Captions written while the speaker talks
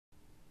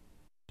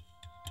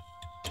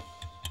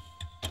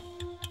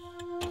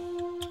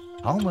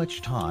How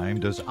much time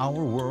does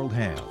our world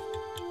have?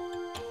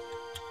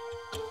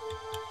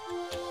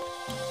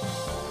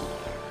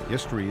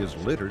 History is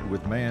littered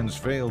with man's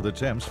failed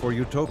attempts for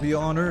utopia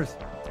on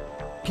earth.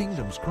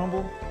 Kingdoms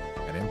crumble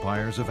and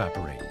empires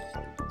evaporate.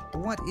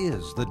 What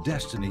is the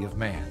destiny of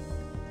man?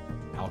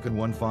 How can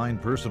one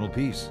find personal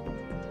peace?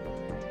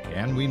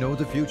 Can we know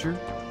the future?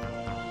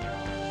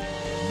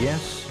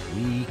 Yes,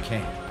 we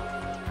can.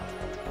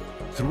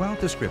 Throughout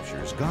the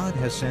Scriptures, God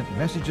has sent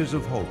messages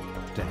of hope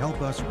to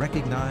help us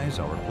recognize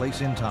our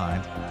place in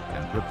time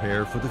and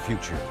prepare for the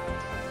future.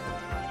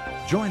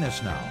 Join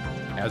us now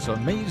as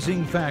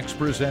Amazing Facts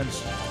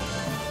presents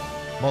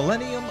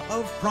Millennium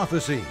of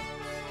Prophecy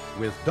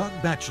with Doug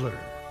Batchelor.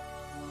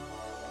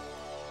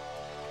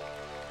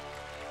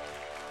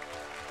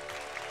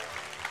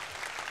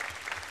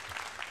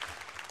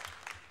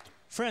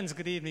 Friends,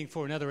 good evening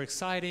for another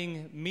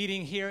exciting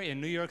meeting here in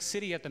New York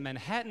City at the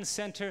Manhattan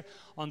Center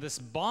on this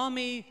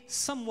balmy,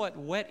 somewhat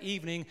wet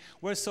evening.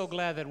 We're so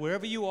glad that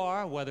wherever you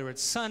are, whether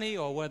it's sunny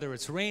or whether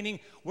it's raining,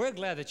 we're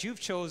glad that you've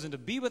chosen to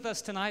be with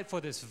us tonight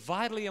for this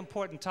vitally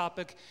important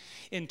topic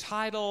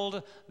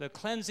entitled The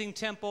Cleansing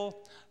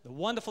Temple. The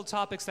wonderful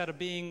topics that are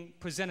being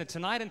presented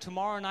tonight and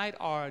tomorrow night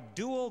are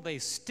dual. They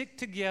stick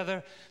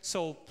together.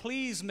 So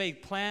please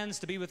make plans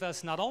to be with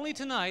us not only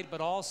tonight, but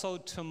also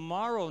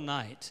tomorrow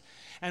night.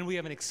 And we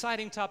have an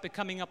exciting topic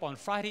coming up on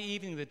Friday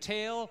evening, the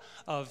tale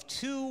of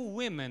two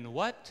women.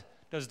 What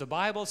does the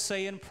Bible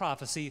say in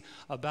prophecy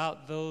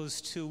about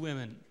those two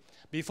women?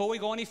 Before we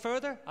go any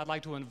further, I'd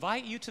like to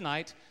invite you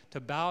tonight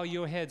to bow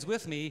your heads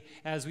with me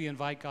as we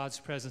invite God's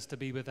presence to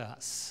be with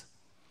us.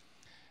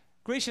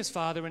 Gracious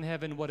Father in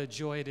heaven, what a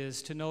joy it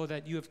is to know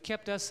that you have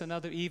kept us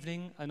another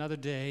evening, another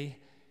day.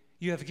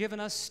 You have given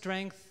us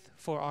strength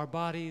for our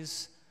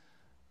bodies,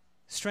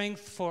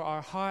 strength for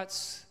our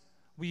hearts.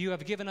 You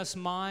have given us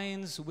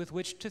minds with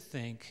which to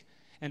think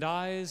and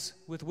eyes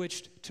with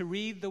which to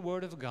read the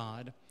Word of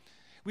God.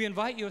 We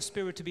invite your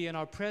Spirit to be in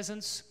our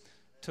presence,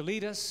 to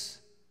lead us,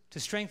 to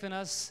strengthen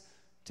us,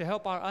 to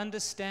help our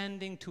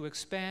understanding to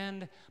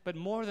expand, but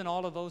more than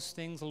all of those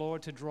things,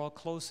 Lord, to draw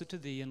closer to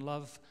Thee in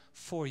love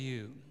for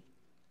You.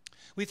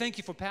 We thank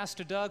You for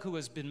Pastor Doug, who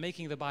has been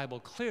making the Bible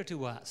clear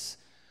to us.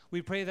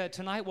 We pray that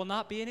tonight will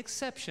not be an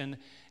exception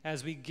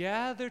as we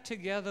gather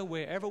together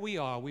wherever we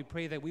are. We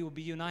pray that we will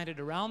be united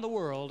around the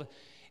world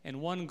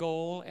in one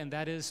goal, and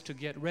that is to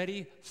get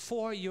ready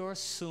for Your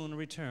soon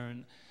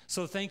return.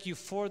 So thank You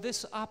for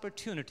this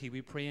opportunity,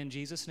 we pray in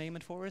Jesus' name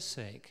and for His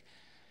sake.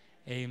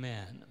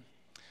 Amen.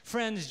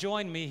 Friends,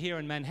 join me here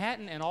in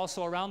Manhattan and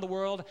also around the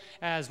world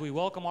as we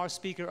welcome our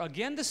speaker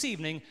again this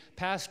evening,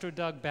 Pastor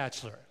Doug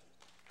Batchelor.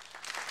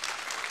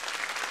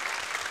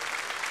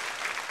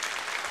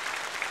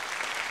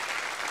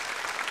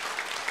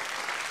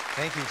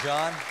 Thank you,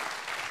 John.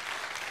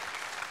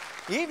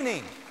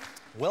 Evening.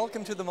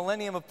 Welcome to the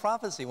Millennium of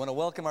Prophecy. I want to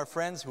welcome our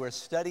friends who are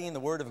studying the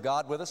Word of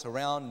God with us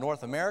around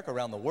North America,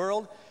 around the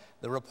world.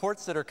 The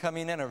reports that are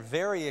coming in are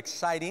very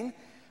exciting.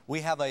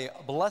 We have a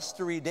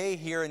blustery day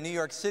here in New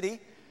York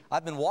City.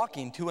 I've been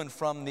walking to and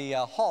from the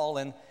hall,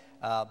 and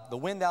the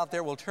wind out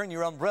there will turn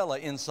your umbrella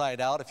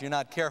inside out if you're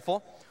not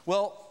careful.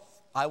 Well,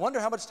 I wonder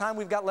how much time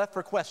we've got left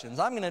for questions.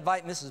 I'm going to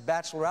invite Mrs.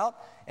 Batchelor out,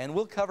 and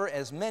we'll cover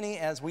as many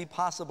as we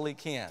possibly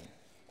can.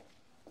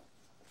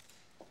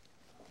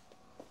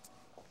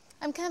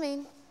 I'm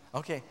coming.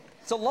 Okay.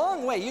 It's a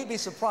long way. You'd be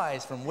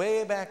surprised from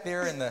way back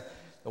there in the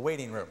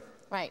waiting room.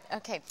 Right,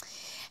 okay.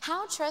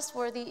 How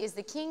trustworthy is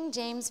the King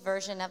James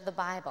Version of the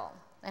Bible?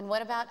 And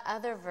what about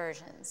other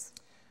versions?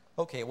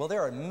 Okay, well,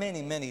 there are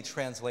many, many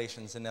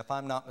translations, and if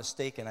I'm not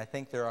mistaken, I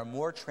think there are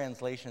more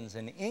translations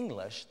in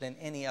English than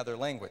any other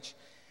language.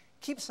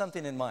 Keep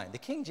something in mind. The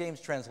King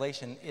James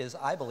translation is,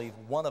 I believe,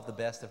 one of the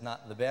best, if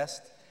not the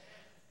best.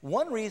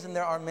 One reason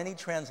there are many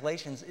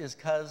translations is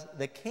because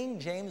the King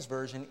James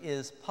Version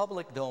is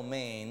public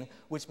domain,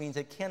 which means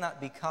it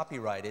cannot be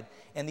copyrighted.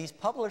 And these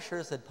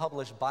publishers that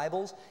publish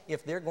Bibles,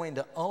 if they're going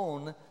to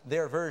own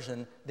their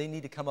version, they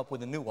need to come up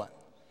with a new one.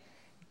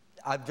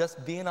 I'm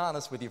just being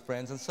honest with you,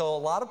 friends. And so a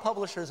lot of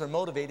publishers are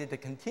motivated to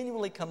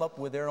continually come up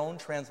with their own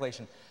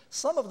translation.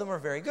 Some of them are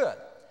very good.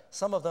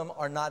 Some of them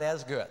are not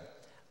as good.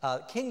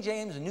 King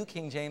James and New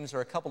King James are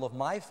a couple of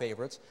my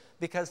favorites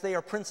because they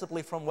are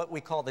principally from what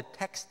we call the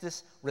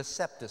Textus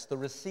Receptus, the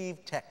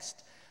received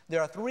text. There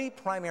are three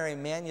primary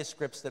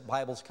manuscripts that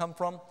Bibles come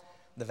from.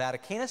 The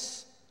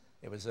Vaticanus,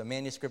 it was a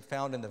manuscript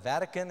found in the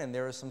Vatican, and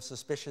there are some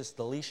suspicious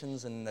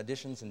deletions and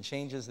additions and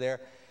changes there.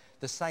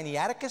 The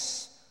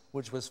Sinaiticus,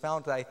 which was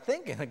found, I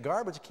think, in a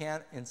garbage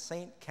can in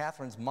St.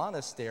 Catherine's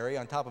Monastery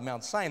on top of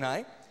Mount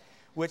Sinai,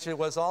 which it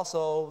was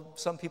also,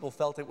 some people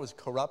felt it was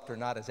corrupt or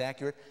not as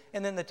accurate,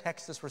 and then the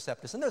Textus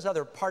Receptus. And there's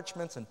other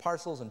parchments and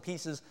parcels and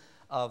pieces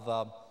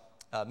of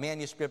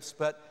manuscripts,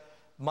 but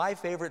my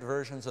favorite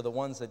versions are the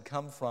ones that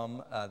come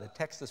from the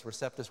Textus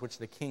Receptus, which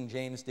the King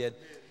James did.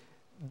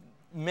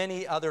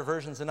 Many other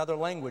versions in other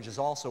languages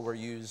also were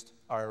used,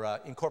 or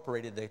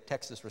incorporated the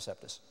Textus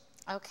Receptus.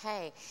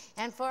 Okay,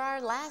 and for our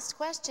last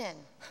question.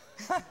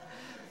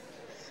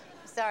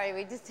 Sorry,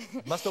 we just...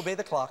 Must obey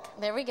the clock.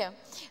 There we go.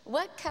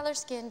 What color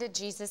skin did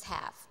Jesus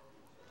have?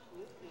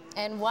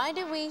 And why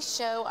do we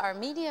show our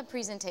media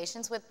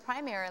presentations with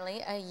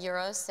primarily a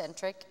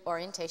Eurocentric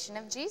orientation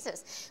of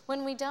Jesus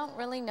when we don't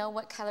really know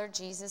what color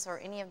Jesus or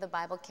any of the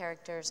Bible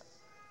characters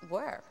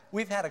were?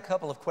 We've had a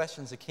couple of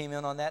questions that came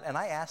in on that, and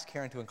I asked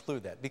Karen to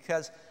include that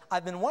because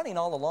I've been wanting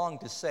all along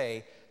to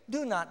say,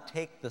 do not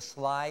take the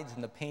slides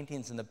and the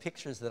paintings and the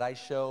pictures that I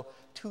show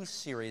too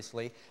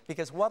seriously,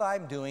 because what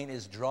I'm doing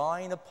is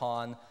drawing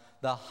upon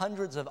the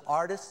hundreds of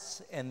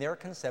artists and their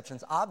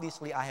conceptions.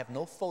 Obviously, I have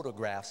no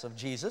photographs of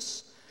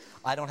Jesus.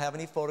 I don't have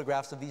any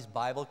photographs of these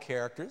Bible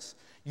characters.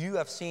 You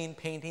have seen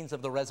paintings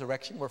of the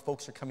resurrection where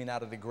folks are coming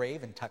out of the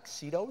grave in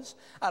tuxedos.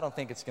 I don't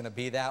think it's going to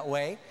be that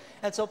way.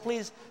 And so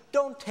please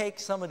don't take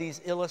some of these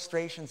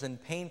illustrations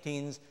and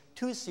paintings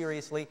too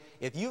seriously.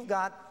 If you've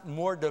got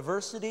more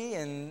diversity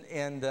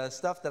and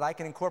stuff that I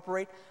can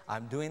incorporate,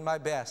 I'm doing my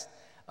best.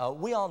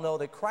 We all know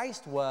that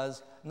Christ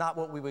was not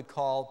what we would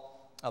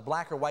call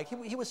black or white.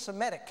 He was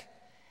Semitic.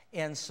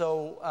 And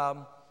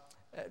so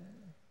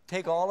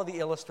take all of the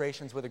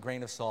illustrations with a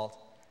grain of salt.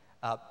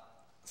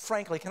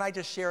 Frankly, can I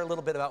just share a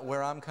little bit about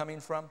where I'm coming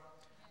from?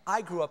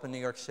 I grew up in New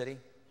York City.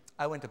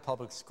 I went to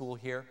public school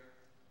here.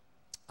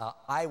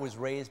 I was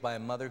raised by a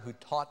mother who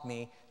taught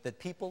me that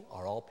people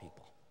are all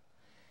people.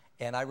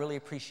 And I really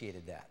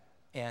appreciated that.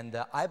 And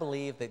I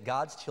believe that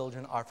God's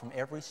children are from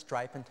every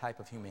stripe and type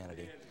of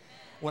humanity.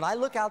 When I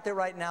look out there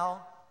right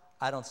now,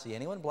 I don't see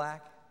anyone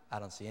black. I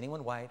don't see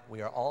anyone white.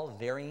 We are all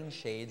varying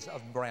shades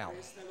of brown.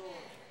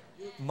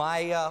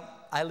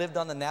 I lived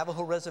on the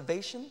Navajo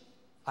reservation.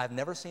 I've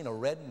never seen a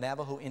red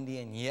Navajo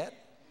Indian yet.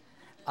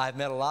 I've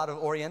met a lot of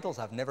Orientals.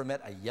 I've never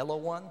met a yellow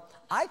one.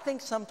 I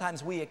think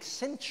sometimes we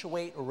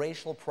accentuate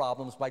racial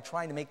problems by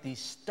trying to make these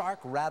stark,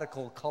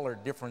 radical color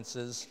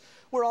differences.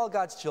 We're all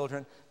God's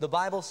children. The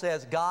Bible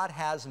says God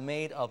has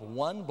made of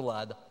one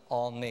blood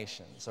all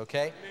nations,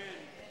 okay?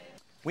 Amen.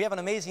 We have an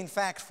amazing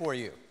fact for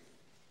you.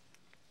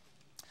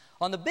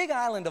 On the big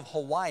island of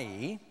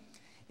Hawaii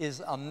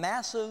is a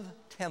massive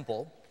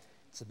temple.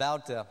 It's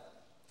about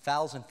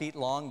 1,000 feet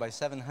long by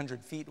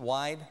 700 feet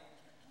wide,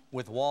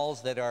 with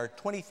walls that are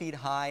 20 feet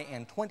high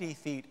and 20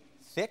 feet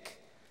thick.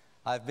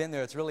 I've been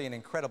there. It's really an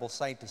incredible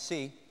sight to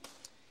see.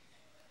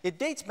 It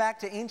dates back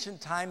to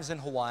ancient times in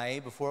Hawaii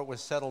before it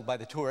was settled by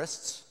the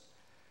tourists.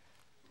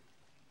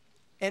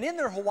 And in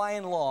their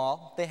Hawaiian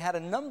law, they had a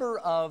number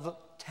of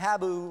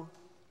taboo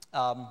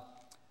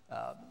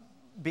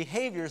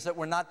behaviors that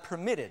were not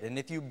permitted. And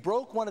if you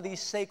broke one of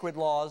these sacred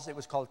laws, it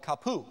was called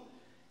kapu.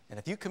 And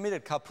if you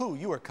committed kapu,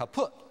 you were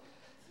kaput.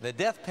 The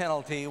death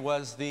penalty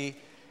was the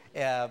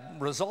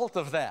result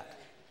of that.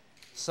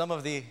 Some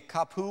of the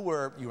kapu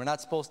were you were not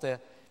supposed to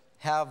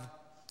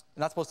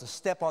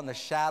step on the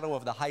shadow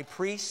of the high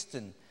priest.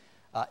 And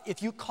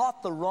if you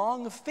caught the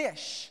wrong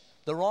fish,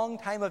 the wrong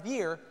time of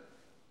year,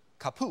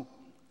 kapu,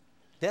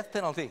 death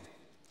penalty.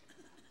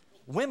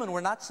 Women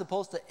were not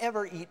supposed to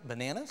ever eat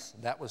bananas.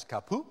 That was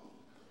kapu.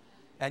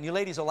 And you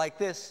ladies are like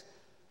this.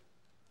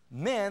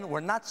 Men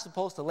were not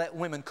supposed to let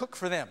women cook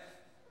for them.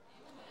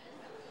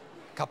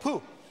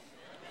 Kapu.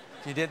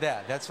 You did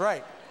that. That's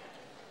right.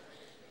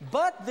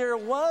 But there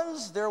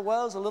was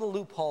a little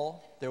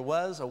loophole. There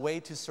was a way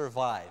to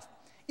survive.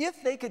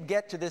 If they could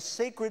get to this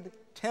sacred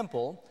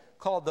temple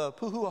called the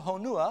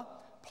Puhuahonua,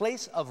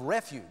 place of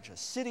refuge, a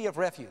city of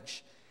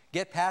refuge,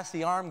 get past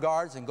the armed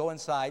guards and go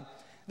inside,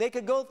 they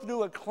could go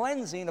through a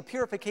cleansing, a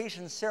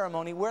purification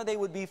ceremony where they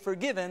would be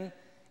forgiven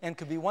and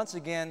could be once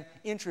again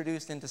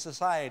introduced into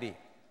society.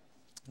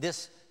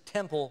 This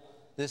temple,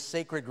 this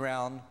sacred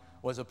ground,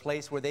 was a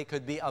place where they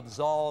could be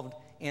absolved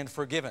and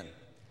forgiven.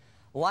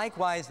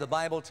 Likewise, the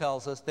Bible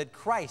tells us that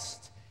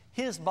Christ,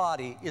 his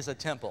body, is a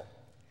temple.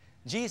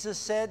 Jesus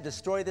said,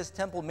 destroy this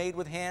temple made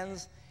with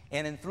hands,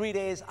 and in 3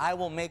 days I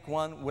will make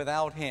one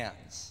without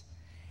hands.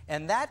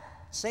 And that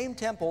same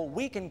temple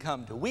we can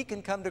come to. We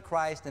can come to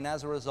Christ, and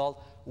as a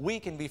result, we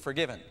can be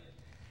forgiven.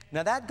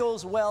 Now that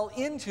goes well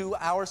into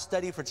our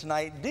study for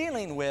tonight,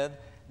 dealing with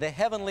the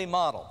heavenly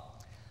model.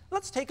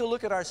 Let's take a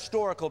look at our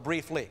historical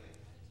briefly.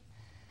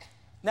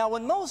 Now,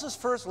 when Moses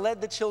first led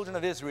the children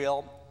of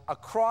Israel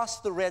across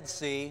the Red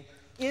Sea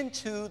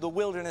into the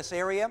wilderness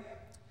area,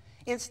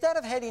 instead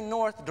of heading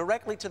north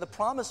directly to the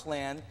Promised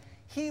Land,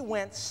 he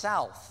went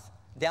south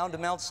down to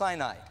Mount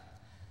Sinai.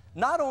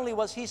 Not only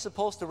was he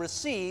supposed to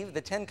receive the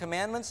 10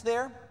 Commandments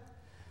there,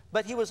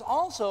 but he was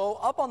also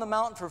up on the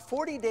mountain for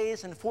 40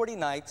 days and 40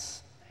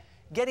 nights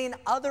getting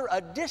other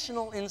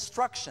additional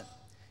instruction.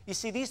 You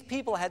see, these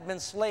people had been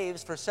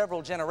slaves for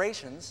several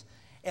generations,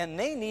 and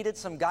they needed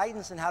some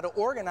guidance in how to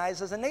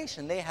organize as a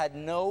nation. They had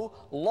no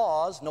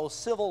laws, no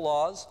civil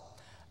laws.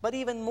 But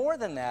even more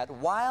than that,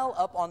 while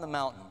up on the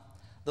mountain,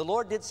 the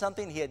Lord did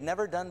something he had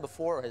never done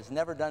before or has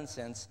never done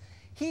since.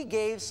 He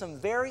gave some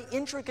very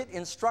intricate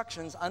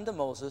instructions unto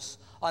Moses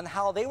on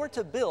how they were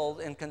to build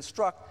and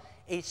construct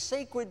a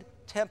sacred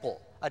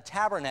temple, a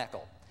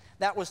tabernacle.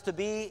 That was to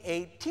be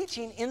a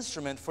teaching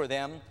instrument for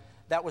them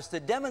that was to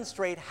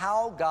demonstrate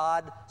how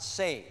God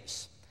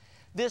saves.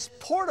 This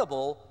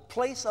portable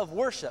place of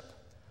worship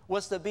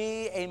was to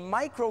be a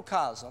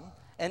microcosm,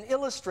 an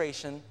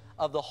illustration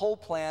of the whole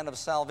plan of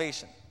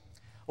salvation.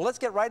 Well, let's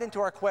get right into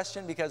our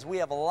question because we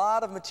have a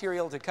lot of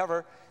material to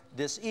cover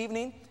this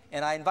evening,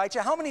 and I invite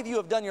you, how many of you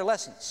have done your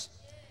lessons?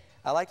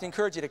 I'd like to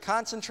encourage you to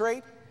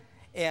concentrate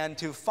and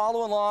to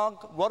follow along.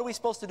 What are we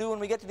supposed to do when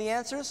we get to the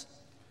answers?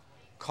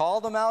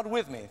 Call them out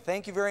with me.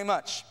 Thank you very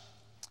much.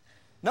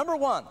 Number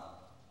one,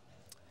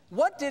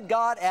 what did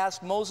God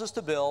ask Moses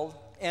to build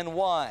and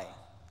why?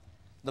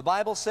 The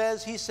Bible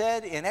says, he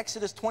said in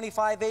Exodus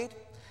 25:8,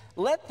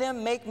 let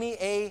them make me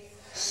a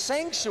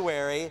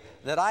sanctuary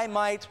that I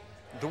might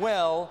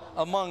dwell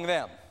among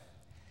them.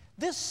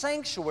 This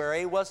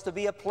sanctuary was to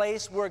be a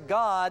place where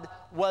God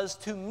was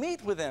to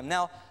meet with them.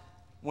 Now,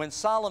 when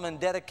Solomon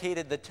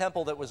dedicated the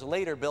temple that was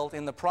later built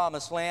in the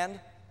Promised Land,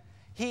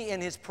 he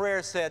in his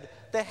prayer said,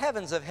 the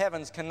heavens of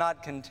heavens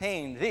cannot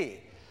contain thee.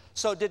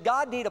 So did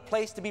God need a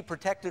place to be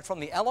protected from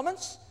the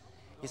elements?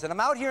 He said,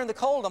 I'm out here in the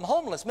cold, I'm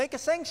homeless, make a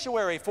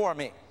sanctuary for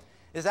me.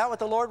 Is that what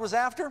the Lord was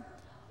after?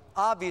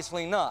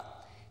 Obviously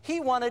not. He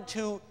wanted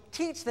to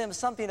teach them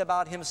something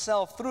about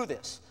himself through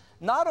this.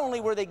 Not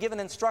only were they given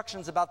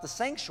instructions about the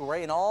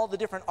sanctuary and all the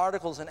different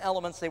articles and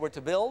elements they were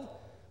to build,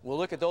 we'll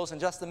look at those in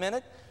just a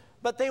minute,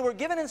 but they were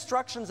given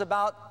instructions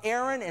about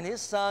Aaron and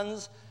his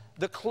sons,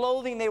 the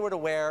clothing they were to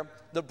wear,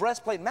 the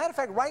breastplate. Matter of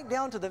fact, right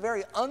down to the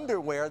very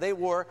underwear they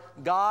wore,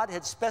 God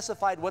had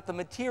specified what the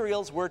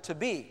materials were to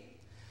be.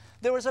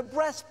 There was a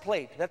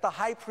breastplate that the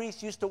high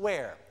priest used to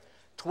wear,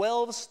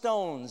 12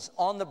 stones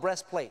on the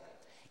breastplate.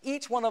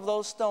 Each one of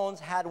those stones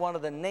had one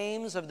of the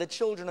names of the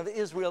children of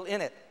Israel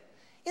in it.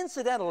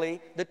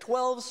 Incidentally, the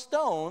 12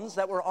 stones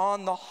that were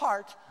on the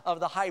heart of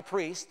the high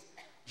priest,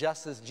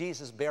 just as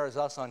Jesus bears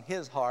us on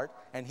his heart,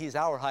 and he's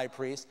our high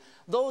priest,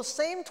 those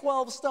same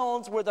 12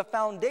 stones were the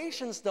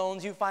foundation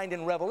stones you find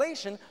in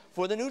Revelation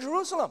for the New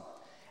Jerusalem.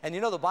 And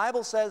you know, the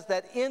Bible says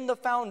that in the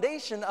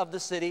foundation of the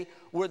city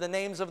were the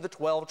names of the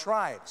 12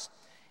 tribes.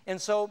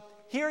 And so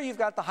here you've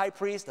got the high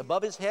priest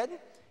above his head.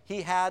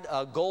 He had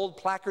a gold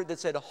placard that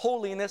said,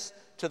 holiness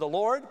to the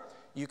Lord.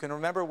 You can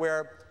remember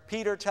where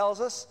Peter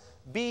tells us,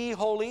 be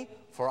holy,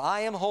 for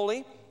I am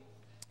holy.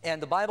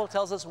 And the Bible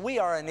tells us we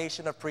are a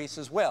nation of priests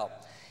as well.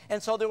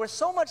 And so there was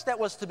so much that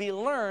was to be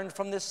learned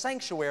from this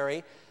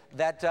sanctuary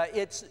that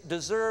it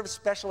deserves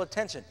special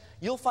attention.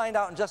 You'll find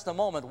out in just a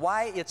moment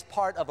why it's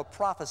part of a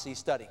prophecy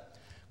study.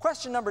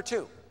 Question number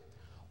two,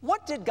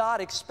 what did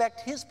God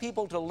expect his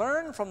people to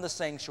learn from the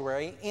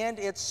sanctuary and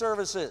its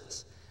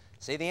services?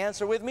 Say the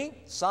answer with me.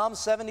 Psalm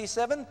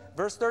 77,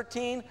 verse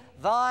 13,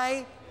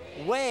 thy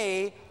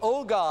way,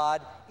 O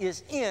God,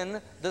 is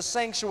in the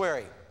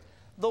sanctuary.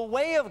 The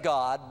way of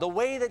God, the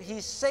way that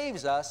he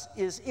saves us,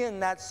 is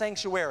in that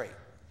sanctuary.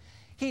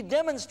 He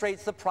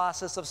demonstrates the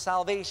process of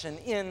salvation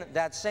in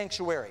that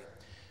sanctuary.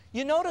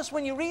 You notice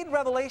when you read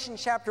Revelation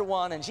chapter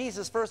 1 and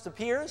Jesus first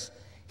appears,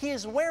 he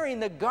is wearing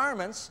the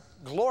garments,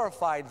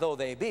 glorified though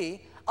they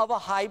be, of a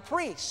high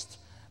priest.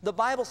 The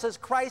Bible says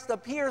Christ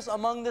appears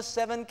among the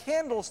 7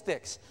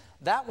 candlesticks.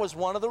 That was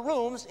one of the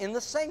rooms in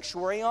the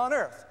sanctuary on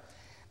earth.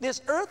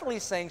 This earthly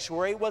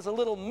sanctuary was a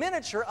little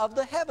miniature of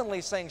the heavenly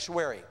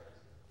sanctuary.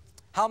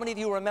 How many of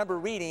you remember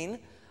reading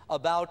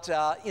about,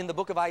 in the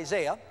book of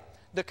Isaiah,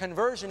 the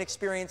conversion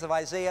experience of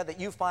Isaiah that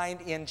you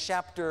find in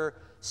chapter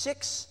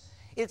 6?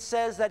 It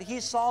says that he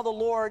saw the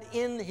Lord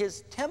in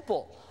his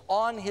temple,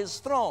 on his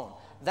throne.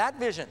 That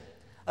vision,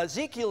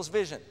 Ezekiel's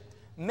vision,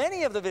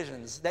 many of the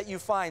visions that you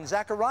find,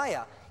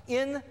 Zechariah,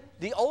 in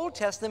the Old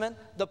Testament,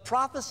 the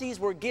prophecies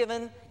were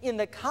given in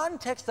the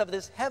context of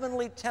this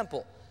heavenly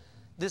temple,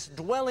 this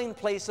dwelling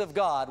place of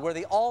God where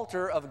the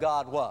altar of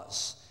God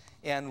was.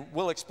 And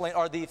we'll explain,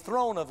 or the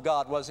throne of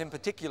God was in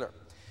particular.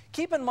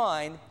 Keep in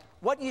mind,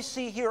 what you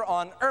see here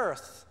on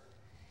earth,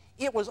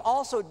 it was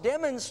also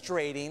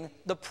demonstrating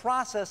the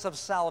process of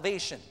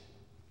salvation.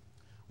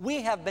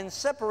 We have been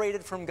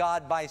separated from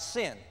God by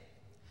sin.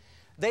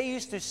 They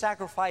used to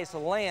sacrifice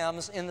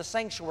lambs in the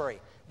sanctuary.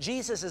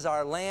 Jesus is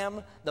our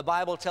lamb. The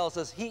Bible tells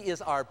us he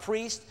is our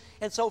priest.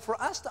 And so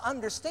for us to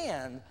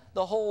understand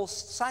the whole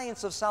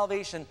science of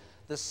salvation,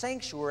 the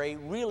sanctuary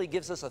really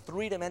gives us a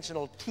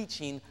three-dimensional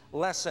teaching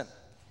lesson.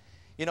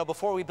 You know,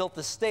 before we built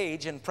the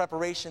stage in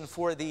preparation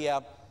for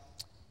the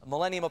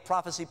Millennium of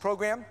Prophecy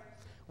program,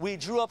 we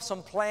drew up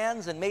some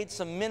plans and made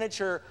some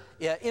miniature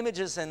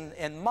images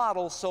and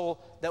models so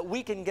that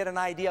we can get an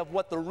idea of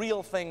what the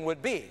real thing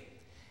would be.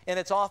 And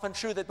it's often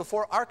true that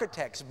before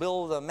architects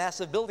build a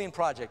massive building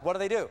project, what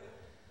do?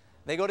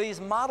 They go to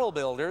these model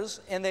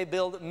builders and they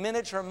build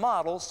miniature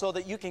models so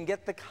that you can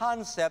get the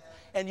concept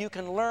and you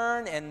can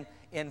learn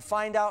and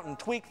find out and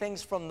tweak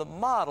things from the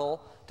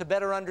model to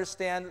better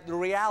understand the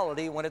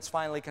reality when it's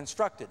finally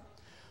constructed.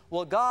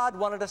 Well, God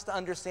wanted us to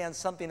understand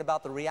something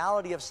about the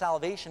reality of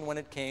salvation when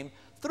it came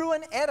through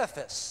an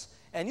edifice.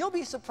 And you'll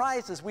be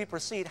surprised as we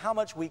proceed how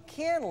much we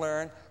can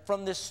learn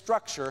from this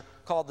structure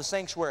called the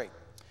sanctuary.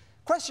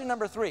 Question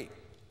number 3.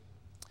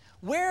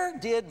 Where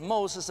did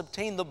Moses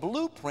obtain the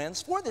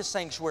blueprints for this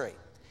sanctuary?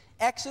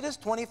 Exodus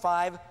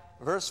 25,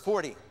 verse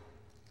 40.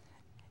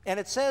 And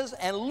it says,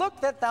 and look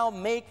that thou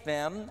make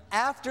them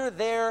after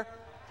their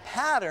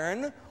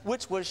pattern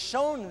which was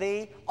shown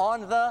thee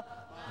on the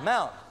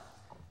mount.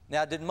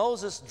 Now, did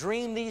Moses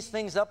dream these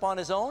things up on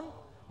his own?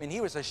 I mean,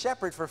 he was a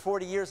shepherd for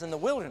 40 years in the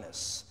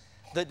wilderness.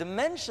 The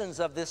dimensions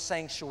of this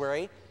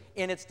sanctuary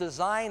in its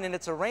design and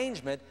its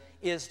arrangement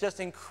is just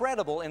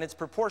incredible in its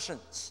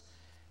proportions.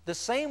 The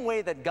same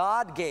way that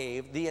God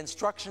gave the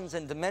instructions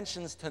and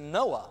dimensions to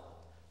Noah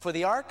for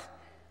the ark,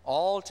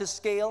 all to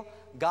scale,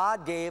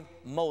 God gave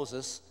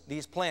Moses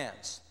these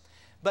plans.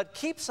 But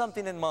keep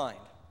something in mind.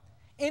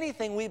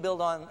 Anything we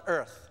build on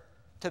earth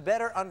to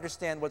better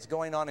understand what's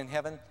going on in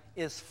heaven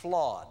is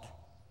flawed.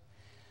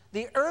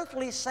 The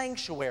earthly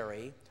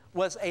sanctuary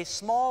was a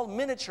small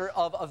miniature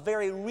of a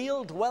very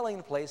real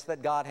dwelling place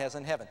that God has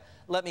in heaven.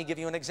 Let me give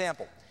you an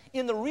example.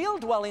 In the real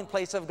dwelling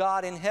place of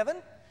God in heaven,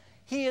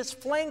 he is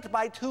flanked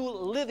by 2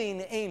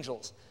 living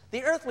angels.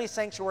 The earthly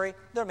sanctuary,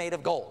 they're made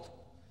of gold.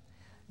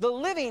 The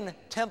living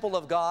temple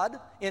of God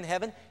in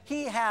heaven,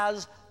 he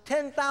has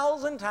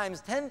 10,000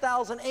 times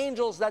 10,000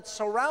 angels that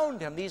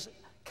surround him, these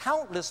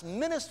countless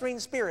ministering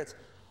spirits.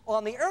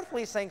 On the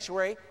earthly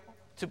sanctuary,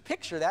 to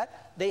picture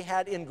that, they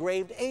had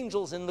engraved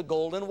angels in the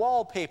golden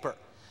wallpaper.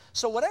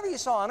 So whatever you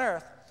saw on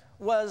earth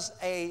was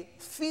a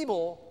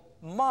feeble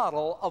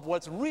model of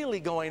what's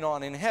really going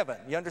on in heaven.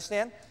 You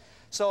understand?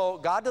 So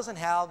God doesn't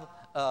have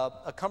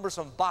a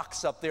cumbersome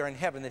box up there in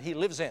heaven that he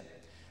lives in.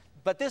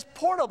 But this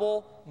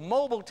portable,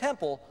 mobile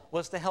temple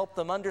was to help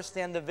them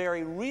understand the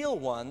very real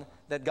one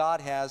that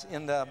God has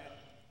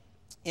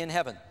in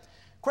heaven.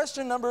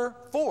 Question number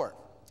 4.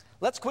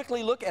 Let's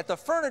quickly look at the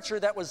furniture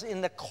that was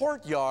in the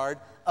courtyard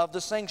of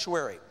the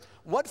sanctuary.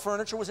 What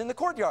furniture was in the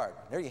courtyard?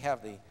 There you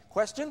have the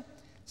question.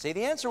 Say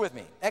the answer with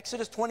me.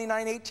 Exodus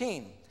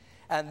 29:18.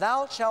 And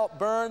thou shalt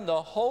burn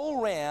the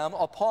whole ram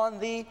upon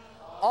the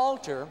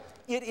altar.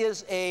 It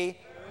is a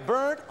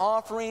burnt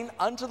offering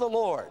unto the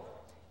Lord.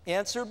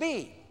 Answer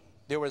B.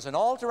 There was an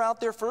altar out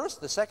there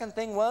first. The second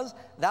thing was,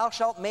 thou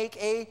shalt make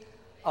a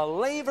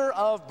laver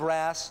of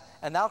brass,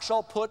 and thou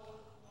shalt put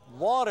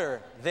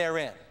water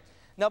therein.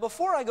 Now,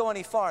 before I go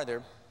any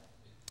farther,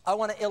 I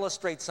want to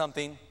illustrate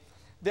something.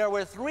 There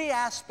were 3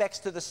 aspects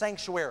to the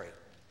sanctuary,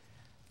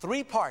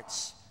 3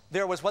 parts.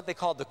 There was what they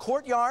called the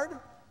courtyard,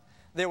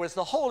 there was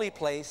the holy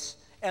place,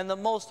 and the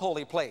most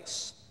holy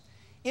place.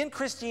 In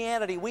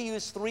Christianity, we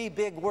use 3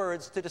 big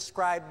words to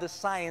describe the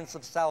science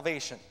of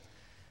salvation: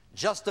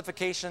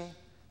 justification,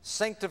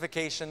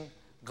 sanctification,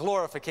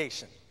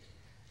 glorification.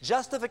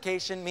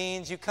 Justification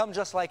means you come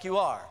just like you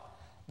are.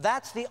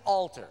 That's the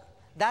altar.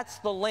 That's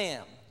the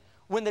lamb.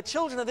 When the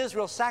children of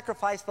Israel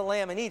sacrificed the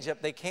lamb in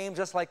Egypt, they came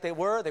just like they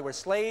were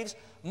slaves.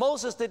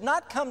 Moses did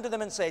not come to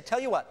them and say, tell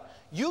you what,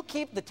 you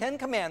keep the 10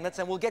 commandments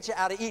and we'll get you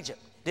out of Egypt.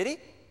 Did he?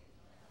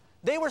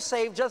 They were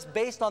saved just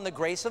based on the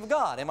grace of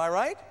God. Am I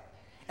right?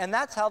 And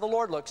that's how the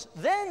Lord looks.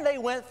 Then they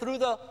went through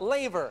the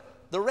laver,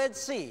 the Red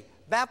Sea,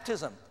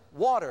 baptism,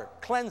 water,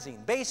 cleansing,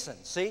 basin.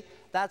 See,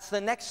 that's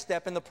the next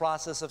step in the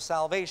process of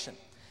salvation.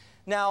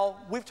 Now,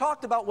 we've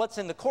talked about what's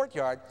in the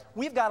courtyard.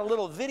 We've got a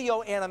little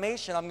video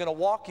animation I'm going to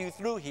walk you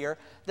through here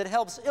that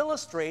helps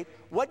illustrate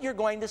what you're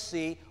going to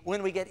see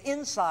when we get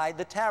inside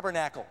the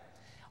tabernacle.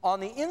 On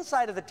the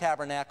inside of the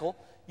tabernacle,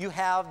 you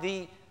have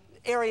the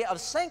area of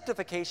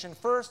sanctification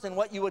first in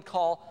what you would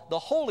call the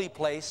holy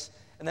place,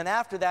 and then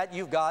after that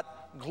you've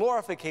got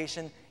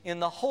glorification in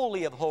the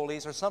Holy of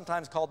Holies, or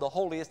sometimes called the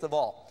holiest of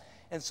all.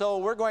 And so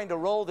we're going to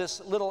roll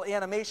this little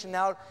animation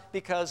now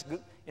because,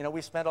 you know,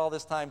 we spent all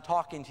this time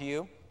talking to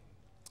you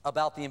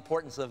about the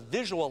importance of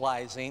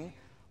visualizing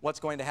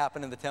what's going to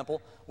happen in the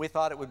temple. We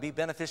thought it would be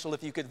beneficial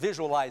if you could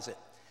visualize it.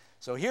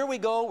 So here we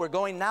go. We're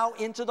going now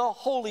into the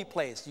holy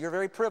place. You're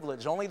very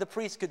privileged. Only the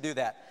priest could do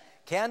that.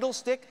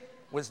 Candlestick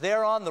was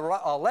there on the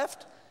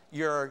left.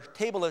 Your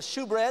table of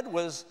shewbread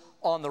was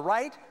on the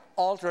right.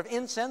 Altar of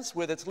incense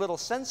with its little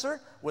censer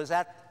was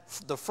at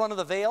the front of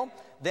the veil.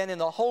 Then in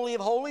the Holy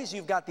of Holies,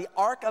 you've got the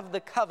Ark of the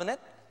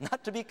Covenant,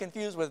 not to be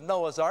confused with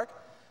Noah's Ark.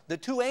 The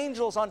 2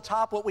 angels on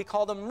top, what we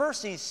call the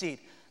mercy seat.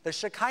 The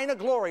Shekinah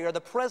glory, or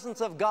the presence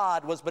of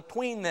God, was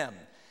between them.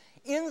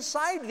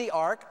 Inside the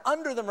ark,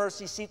 under the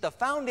mercy seat, the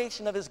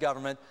foundation of his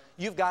government,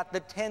 you've got the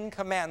 10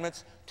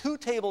 commandments, 2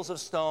 tables of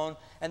stone,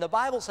 and the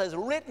Bible says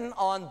written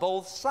on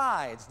both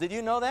sides. Did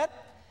you know that?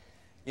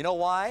 You know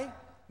why?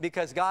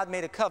 Because God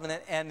made a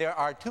covenant, and there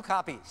are 2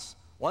 copies.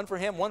 One for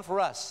him, one for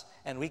us.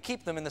 And we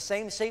keep them in the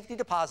same safety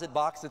deposit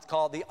box that's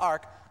called the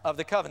Ark of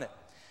the Covenant.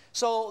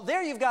 So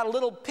there you've got a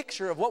little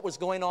picture of what was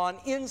going on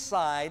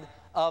inside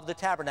of the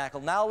tabernacle.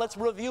 Now let's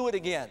review it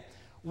again.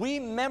 We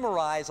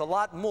memorize a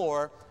lot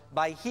more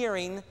by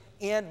hearing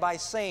and by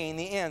saying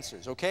the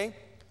answers, okay?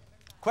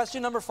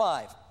 Question number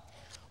 5.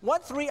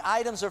 What 3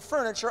 items of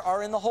furniture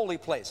are in the holy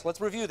place? Let's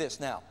review this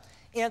now.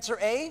 Answer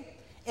A,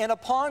 and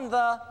upon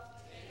the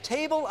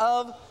table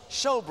of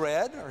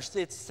showbread, or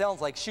it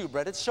sounds like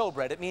shewbread, it's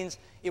showbread. It means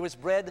it was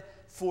bread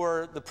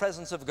for the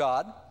presence of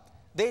God.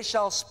 They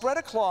shall spread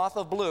a cloth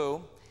of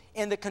blue,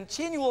 and the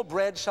continual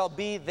bread shall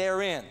be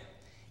therein.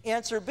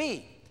 Answer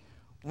B,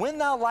 when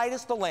thou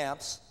lightest the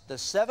lamps, the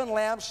 7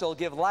 lamps shall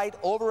give light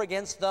over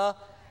against the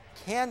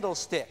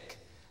candlestick.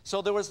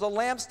 So there was the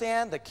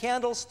lampstand, the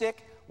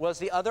candlestick was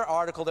the other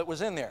article that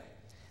was in there.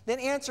 Then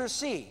answer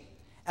C,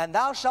 and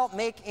thou shalt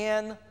make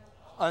an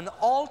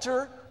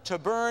altar to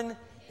burn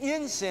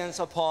incense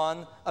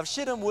upon, of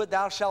shittim wood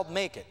thou shalt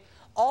make it.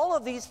 All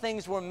of these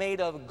things were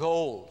made of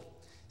gold,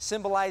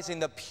 symbolizing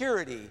the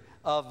purity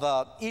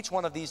of each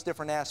one of these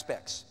different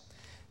aspects.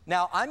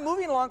 Now, I'm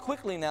moving along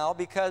quickly now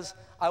because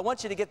I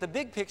want you to get the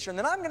big picture, and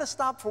then I'm going to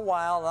stop for a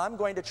while, and I'm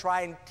going to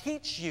try and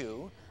teach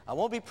you, I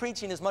won't be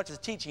preaching as much as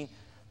teaching,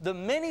 the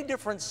many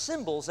different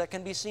symbols that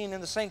can be seen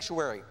in the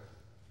sanctuary.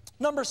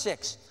 Number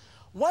 6,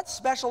 what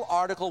special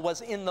article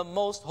was in the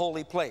most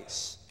holy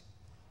place?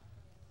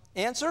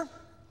 Answer,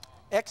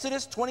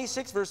 Exodus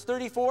 26, verse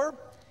 34,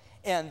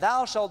 and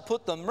thou shalt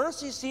put the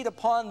mercy seat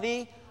upon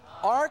the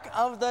ark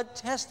of the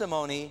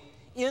testimony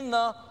in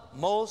the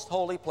most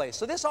holy place.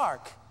 So this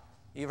ark,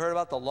 you've heard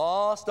about the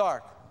lost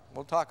ark.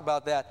 We'll talk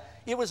about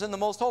that. It was in the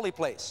most holy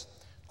place.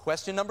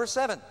 Question number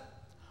 7.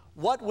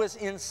 What was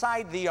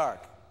inside the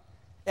ark?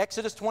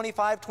 Exodus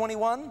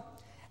 25:21.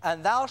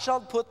 And thou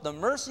shalt put the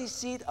mercy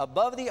seat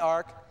above the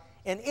ark,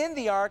 and in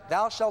the ark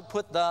thou shalt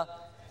put the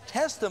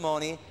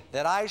testimony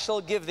that I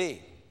shall give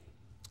thee.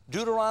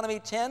 Deuteronomy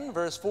 10,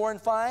 verse 4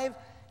 and 5.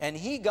 And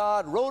he,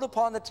 God, wrote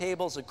upon the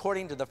tables,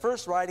 according to the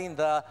first writing,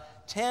 the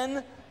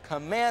 10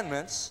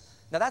 commandments.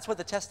 Now that's what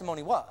the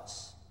testimony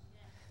was.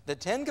 The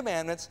 10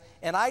 commandments.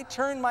 And I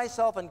turned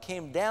myself and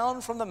came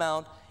down from the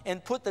mount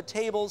and put the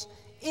tables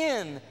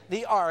in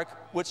the ark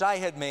which I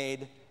had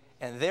made.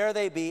 And there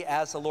they be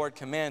as the Lord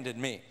commanded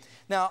me.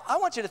 Now I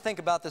want you to think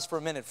about this for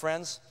a minute,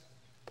 friends.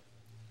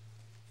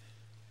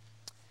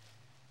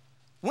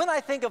 When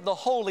I think of the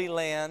Holy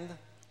Land,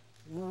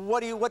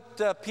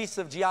 what piece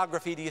of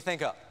geography do you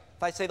think of?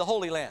 If I say the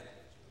Holy Land.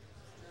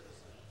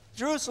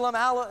 Jerusalem,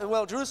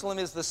 well, Jerusalem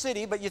is the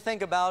city, but you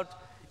think about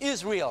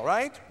Israel,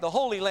 right? The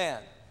Holy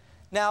Land.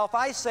 Now, if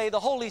I say the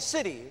Holy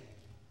City,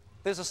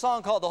 there's a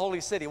song called The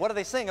Holy City. What do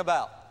they sing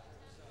about?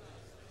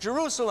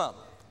 Jerusalem.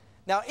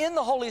 Now, in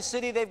the Holy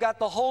City, they've got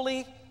the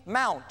Holy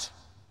Mount.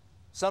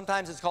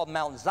 Sometimes it's called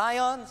Mount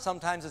Zion.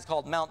 Sometimes it's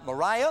called Mount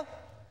Moriah.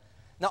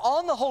 Now,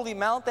 on the Holy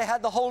Mount, they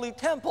had the Holy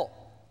Temple,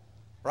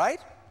 right?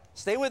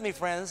 Stay with me,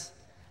 friends.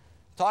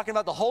 Talking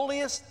about the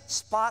holiest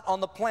spot on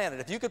the planet.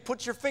 If you could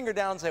put your finger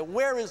down and say,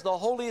 where is the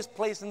holiest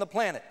place in the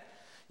planet?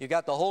 You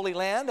got the Holy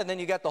Land, and then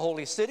you got the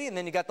Holy City, and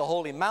then you got the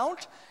Holy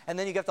Mount, and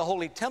then you got the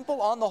Holy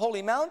Temple on the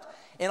Holy Mount,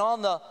 and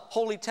on the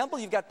Holy Temple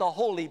you've got the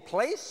Holy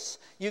Place.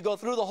 You go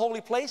through the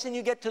Holy Place and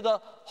you get to the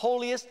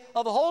holiest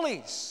of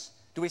holies.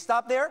 Do we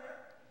stop there?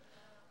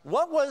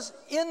 What was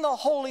in the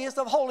holiest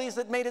of holies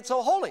that made it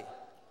so holy?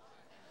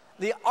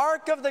 The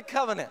Ark of the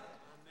Covenant.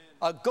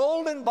 A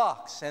golden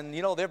box. And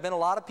you know, there have been a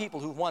lot of people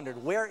who've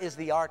wondered, where is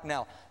the ark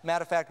now?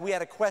 Matter of fact, we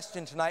had a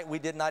question tonight we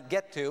did not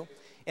get to,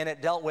 and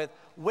it dealt with,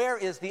 where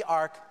is the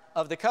Ark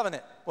of the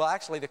Covenant? Well,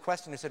 actually, the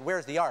questioner said,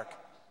 where's the ark?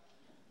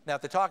 Now,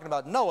 if they're talking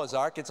about Noah's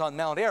Ark, it's on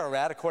Mount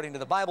Ararat, according to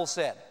the Bible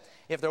said.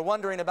 If they're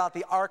wondering about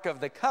the Ark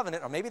of the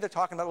Covenant, or maybe they're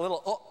talking about a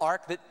little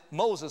ark that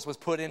Moses was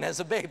put in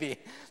as a baby.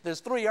 There's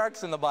 3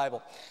 arks in the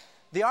Bible.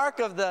 The Ark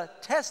of the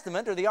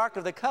Testament, or the Ark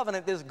of the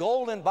Covenant, this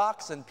golden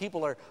box, and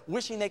people are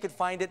wishing they could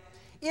find it.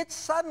 It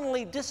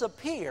suddenly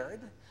disappeared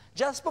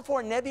just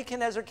before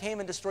Nebuchadnezzar came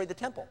and destroyed the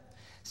temple.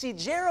 See,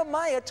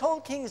 Jeremiah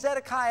told King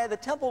Zedekiah the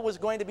temple was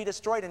going to be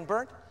destroyed and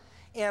burnt,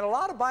 and a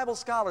lot of Bible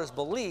scholars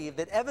believe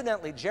that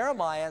evidently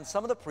Jeremiah and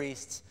some of the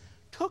priests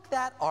took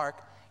that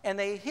ark and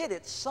they hid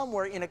it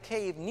somewhere in a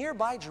cave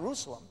nearby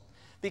Jerusalem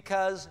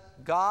because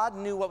God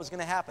knew what was going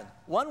to happen.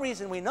 One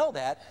reason we know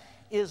that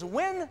is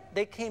when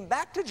they came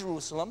back to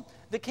Jerusalem,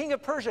 the king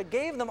of Persia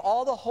gave them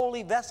all the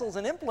holy vessels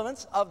and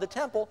implements of the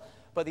temple,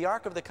 but the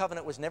Ark of the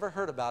Covenant was never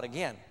heard about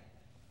again.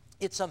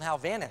 It somehow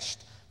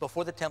vanished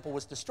before the temple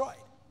was destroyed.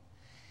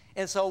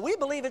 And so we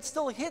believe it's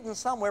still hidden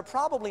somewhere,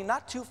 probably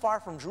not too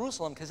far from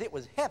Jerusalem, because it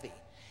was heavy.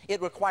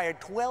 It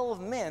required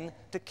 12 men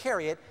to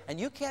carry it, and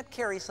you can't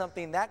carry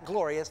something that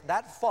glorious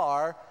that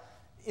far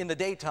in the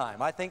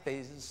daytime. I think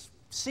they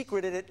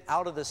secreted it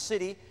out of the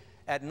city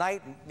at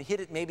night and hid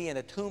it maybe in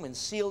a tomb and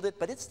sealed it,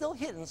 but it's still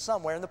hidden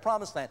somewhere in the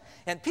Promised Land.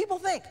 And people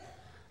think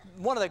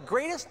one of the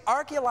greatest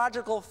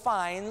archaeological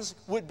finds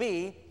would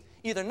be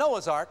either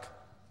Noah's Ark,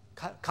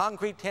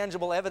 concrete,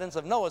 tangible evidence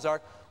of Noah's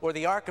Ark, or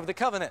the Ark of the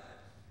Covenant.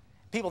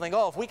 People think,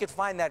 oh, if we could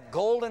find that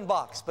golden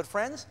box. But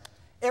friends,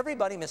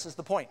 everybody misses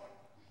the point.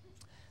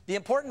 The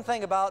important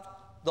thing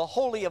about the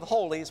Holy of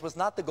Holies was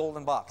not the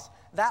golden box.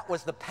 That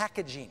was the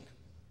packaging.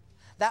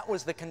 That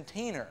was the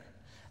container.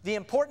 The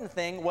important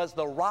thing was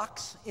the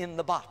rocks in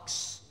the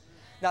box.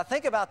 Now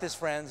think about this,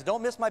 friends.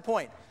 Don't miss my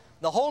point.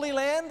 The Holy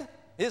Land,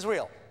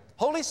 Israel.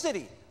 Holy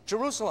City,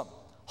 Jerusalem.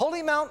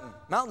 Holy Mountain,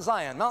 Mount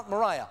Zion, Mount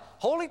Moriah.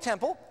 Holy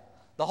Temple,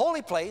 the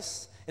Holy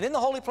Place. And in the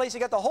Holy Place, you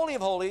got the Holy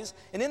of Holies.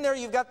 And in there,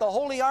 you've got the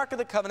Holy Ark of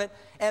the Covenant.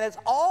 And it's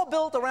all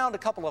built around a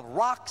couple of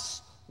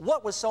rocks.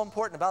 What was so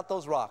important about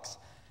those rocks?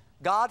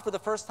 God, for the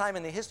first time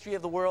in the history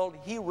of the world,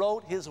 He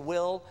wrote His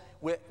will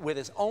with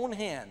His own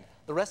hand.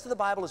 The rest of the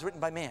Bible is written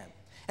by man.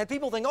 And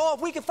people think, oh,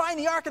 if we could find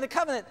the Ark of the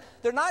Covenant.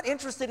 They're not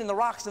interested in the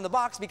rocks in the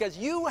box because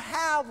you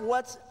have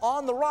what's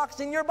on the rocks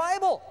in your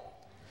Bible.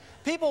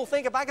 People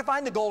think if I could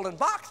find the golden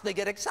box, they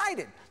get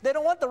excited. They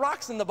don't want the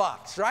rocks in the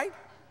box, right?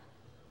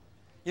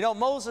 You know,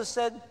 Moses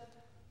said,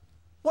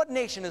 what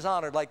nation is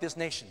honored like this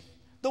nation?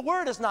 The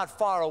word is not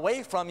far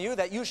away from you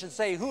that you should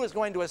say, who is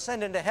going to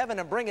ascend into heaven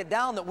and bring it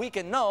down that we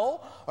can know?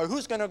 Or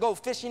who's going to go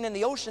fishing in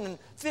the ocean and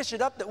fish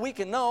it up that we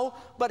can know?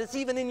 But it's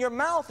even in your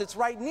mouth. It's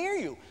right near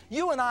you.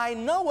 You and I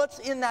know what's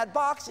in that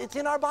box. It's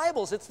in our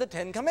Bibles. It's the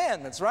 10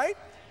 Commandments, right?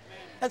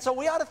 And so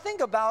we ought to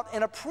think about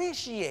and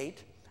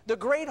appreciate the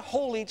great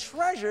holy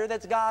treasure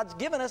that God's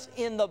given us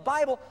in the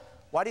Bible.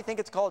 Why do you think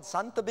it's called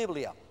Santa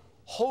Biblia?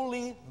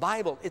 Holy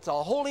Bible. It's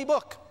a holy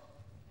book.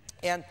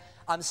 And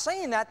I'm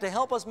saying that to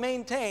help us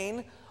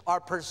maintain our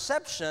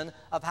perception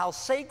of how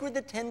sacred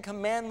the 10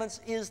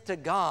 Commandments is to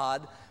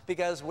God,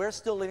 because we're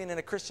still living in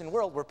a Christian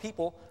world where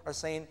people are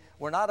saying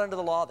we're not under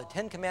the law, the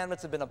 10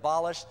 Commandments have been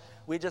abolished,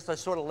 we just are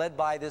sort of led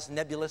by this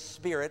nebulous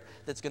spirit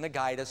that's going to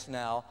guide us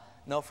now.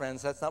 No,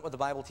 friends, that's not what the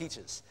Bible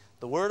teaches.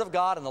 The Word of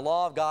God and the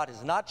law of God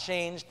has not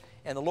changed,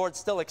 and the Lord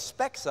still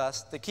expects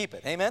us to keep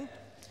it. Amen?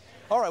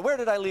 All right, where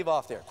did I leave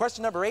off there?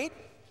 Question number 8.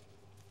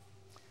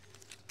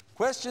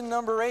 Question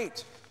number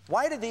 8.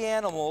 Why did the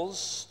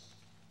animals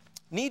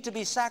need to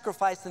be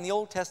sacrificed in the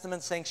Old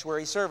Testament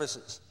sanctuary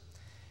services?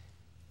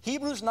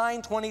 Hebrews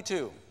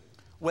 9:22.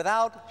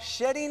 Without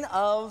shedding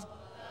of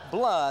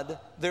blood,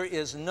 there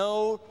is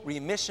no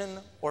remission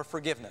or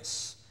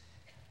forgiveness.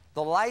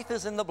 The life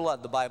is in the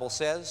blood, the Bible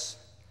says.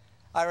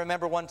 I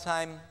remember one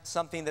time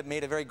something that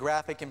made a very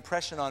graphic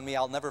impression on me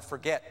I'll never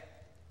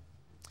forget.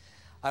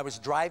 I was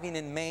driving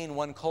in Maine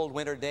one cold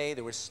winter day.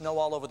 There was snow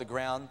all over the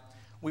ground.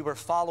 We were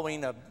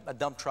following a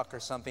dump truck or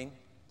something,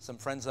 some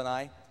friends and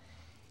I,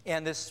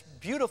 and this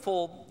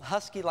beautiful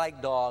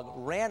husky-like dog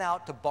ran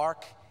out to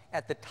bark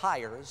at the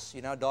tires.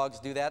 You know, dogs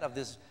do that, of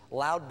this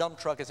loud dump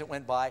truck as it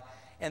went by,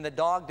 and the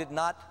dog did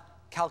not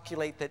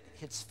calculate that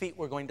its feet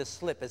were going to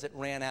slip as it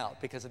ran out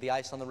because of the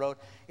ice on the road.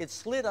 It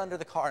slid under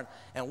the car,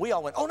 and we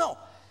all went, oh no,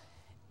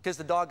 because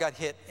the dog got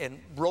hit and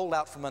rolled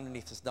out from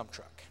underneath this dump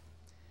truck.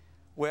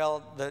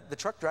 Well, the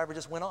truck driver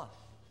just went on,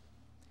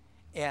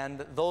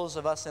 and those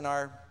of us in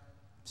our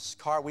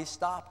car, we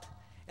stopped,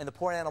 and the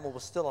poor animal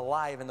was still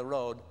alive in the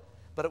road,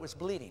 but it was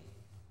bleeding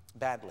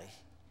badly.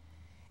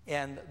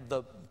 And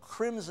the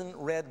crimson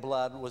red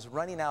blood was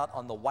running out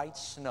on the white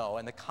snow,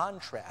 and the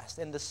contrast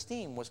and the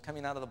steam was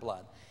coming out of the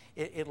blood.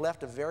 It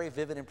left a very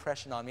vivid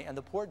impression on me, and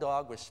the poor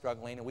dog was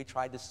struggling, and we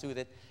tried to soothe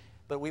it,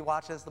 but we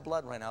watched as the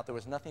blood ran out. There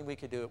was nothing we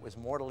could do. It was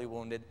mortally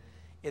wounded.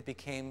 It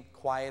became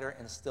quieter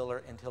and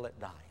stiller until it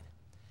died.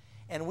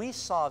 And we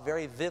saw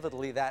very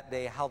vividly that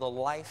day how the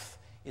life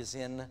is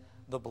in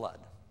the blood.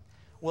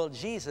 Well,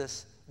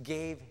 Jesus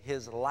gave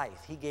his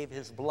life. He gave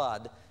his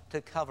blood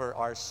to cover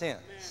our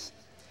sins.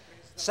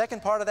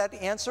 Second part of that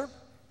answer,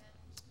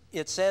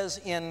 it says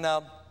in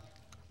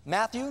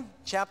Matthew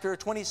chapter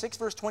 26,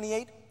 verse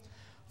 28,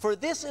 for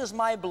this is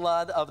my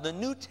blood of the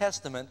New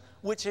Testament,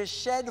 which is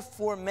shed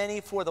for many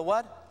for the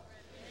what?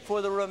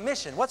 For the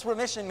remission. What's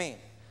remission mean?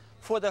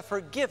 For the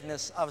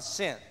forgiveness of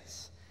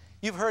sins.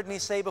 You've heard me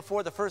say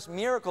before, the first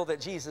miracle that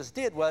Jesus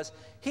did was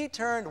he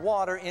turned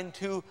water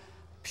into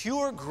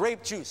pure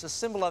grape juice, a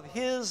symbol of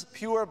his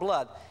pure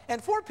blood.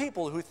 And for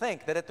people who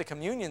think that at the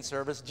communion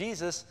service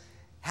Jesus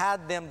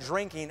had them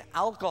drinking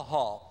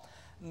alcohol,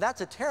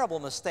 that's a terrible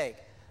mistake.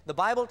 The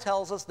Bible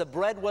tells us the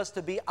bread was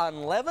to be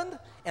unleavened,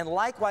 and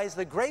likewise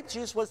the grape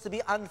juice was to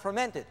be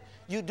unfermented.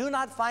 You do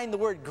not find the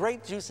word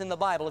grape juice in the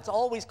Bible. It's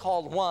always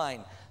called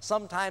wine.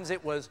 Sometimes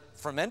it was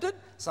fermented,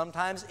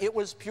 sometimes it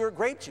was pure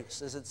grape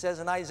juice, as it says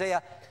in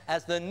Isaiah,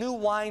 as the new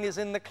wine is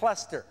in the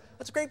cluster.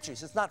 That's grape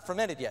juice. It's not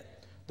fermented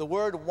yet. The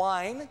word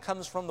wine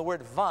comes from the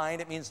word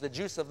vine. It means the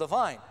juice of the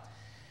vine.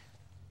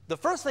 The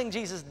first thing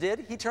Jesus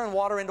did, he turned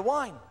water into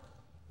wine.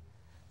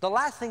 The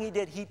last thing he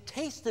did, he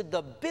tasted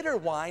the bitter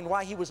wine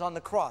while he was on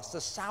the cross, the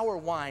sour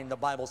wine, the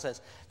Bible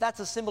says. That's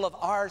a symbol of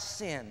our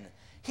sin.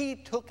 He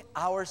took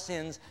our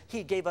sins.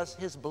 He gave us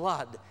his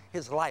blood,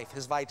 his life,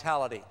 his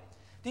vitality.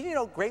 Did you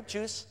know grape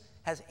juice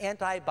has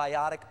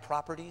antibiotic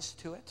properties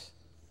to it?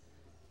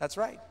 That's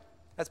right.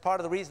 That's part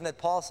of the reason that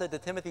Paul said to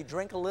Timothy,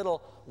 drink a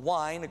little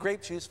wine, a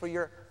grape juice, for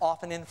your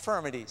often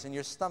infirmities and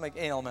your stomach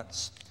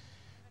ailments.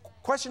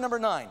 Question number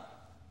 9.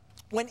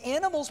 When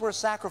animals were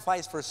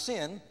sacrificed for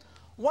sin,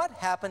 what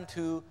happened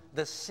to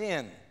the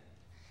sin?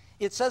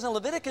 It says in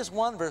Leviticus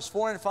 1, verse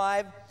 4 and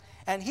 5,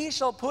 and he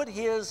shall put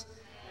his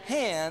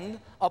hand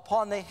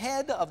upon the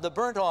head of the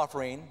burnt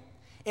offering,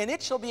 and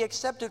it shall be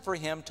accepted for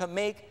him to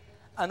make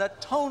an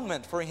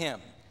atonement for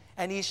him,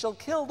 and he shall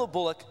kill the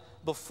bullock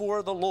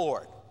before the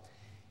Lord.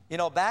 You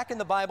know, back in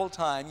the Bible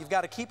time, you've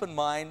got to keep in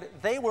mind,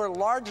 they were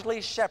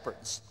largely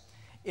shepherds.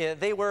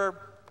 They were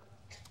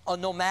a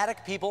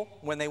nomadic people.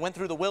 When they went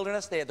through the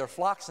wilderness, they had their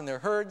flocks and their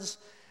herds.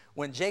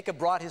 When Jacob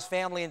brought his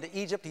family into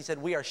Egypt, he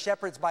said, we are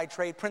shepherds by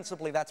trade.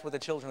 Principally, that's what the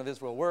children of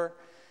Israel were.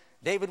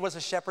 David was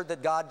a shepherd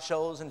that God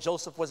chose, and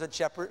Joseph was a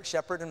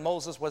shepherd, and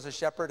Moses was a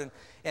shepherd,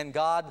 and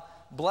God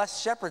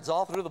blessed shepherds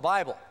all through the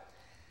Bible.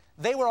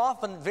 they were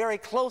often very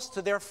close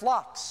to their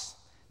flocks.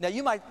 Now,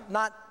 you might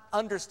not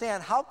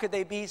understand how could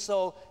they be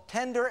so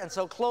tender and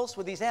so close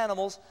with these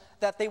animals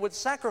that they would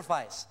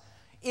sacrifice.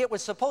 It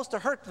was supposed to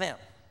hurt them.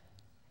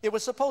 It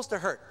was supposed to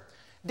hurt.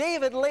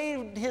 David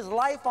laid his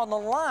life on the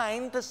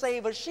line to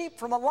save a sheep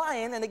from a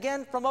lion and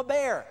again from a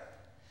bear.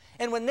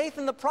 And when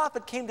Nathan the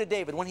prophet came to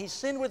David, when he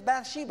sinned with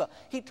Bathsheba,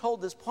 he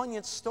told this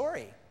poignant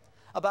story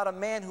about a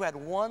man who had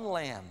one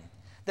lamb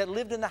that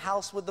lived in the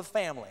house with the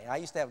family. I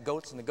used to have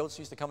goats, and the goats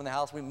used to come in the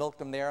house. We milked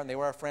them there, and they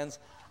were our friends.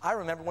 I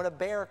remember when a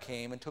bear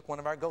came and took one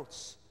of our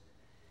goats.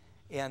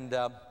 And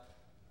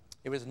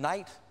it was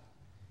night,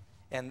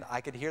 and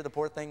I could hear the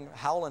poor thing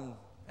howling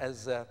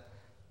as a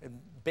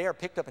bear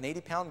picked up an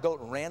 80-pound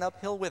goat and ran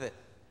uphill with it.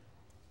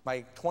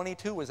 My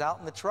 .22 was out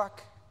in the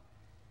truck,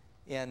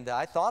 and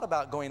I thought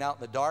about going out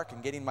in the dark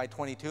and getting my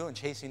 .22 and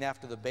chasing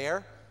after the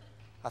bear.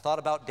 I thought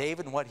about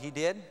David and what he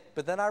did,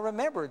 but then I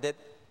remembered that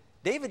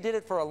David did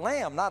it for a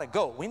lamb, not a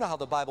goat. We know how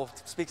the Bible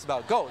speaks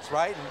about goats,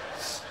 right?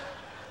 And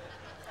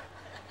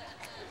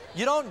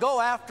you don't go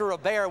after a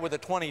bear with a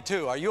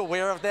 .22. Are you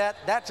aware of that?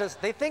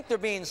 They think they're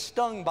being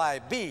stung by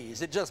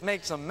bees. It just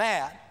makes them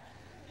mad.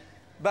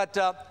 But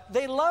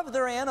they loved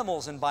their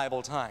animals in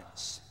Bible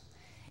times.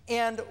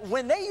 And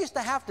when they used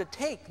to have to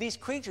take these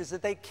creatures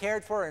that they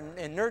cared for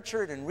and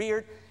nurtured and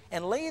reared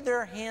and lay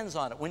their hands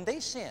on it, when they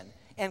sinned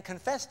and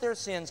confessed their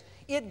sins,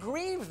 it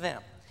grieved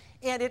them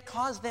and it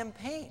caused them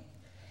pain.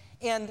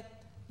 And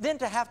then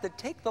to have to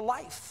take the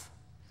life.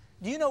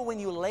 Do you know when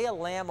you lay a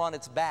lamb on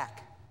its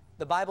back,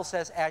 the Bible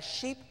says, as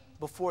sheep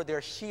before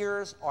their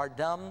shearers are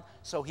dumb,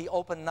 so he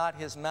opened not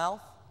his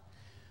mouth?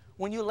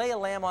 When you lay a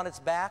lamb on its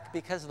back,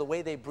 because of the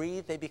way they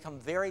breathe, they become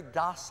very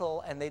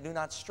docile and they do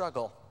not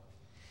struggle.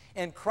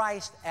 And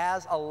Christ,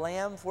 as a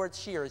lamb for its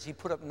shearers, he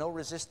put up no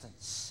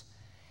resistance.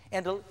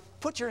 And to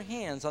put your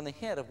hands on the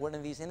head of one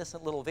of these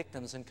innocent little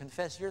victims and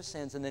confess your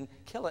sins and then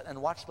kill it and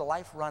watch the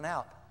life run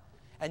out,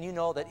 and you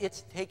know that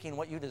it's taking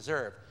what you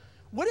deserve.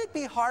 Would it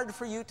be hard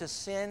for you to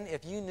sin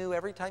if you knew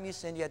every time you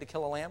sinned you had to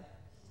kill a lamb?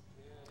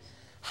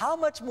 How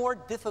much more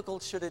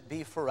difficult should it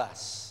be for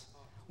us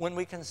when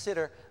we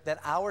consider that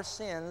our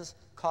sins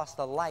cost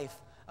the life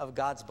of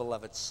God's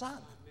beloved Son?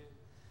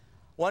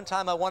 One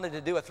time I wanted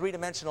to do a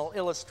three-dimensional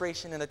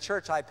illustration in a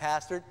church I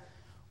pastored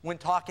when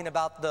talking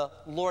about the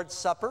Lord's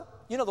Supper.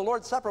 You know, the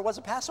Lord's Supper was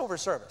a Passover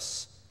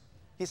service.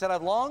 He said,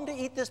 I've longed to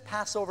eat this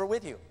Passover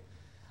with you.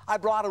 I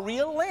brought a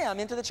real lamb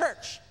into the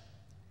church.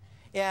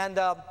 And,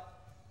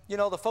 you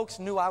know, the folks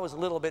knew I was a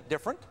little bit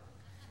different.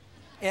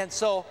 And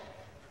so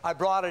I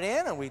brought it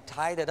in, and we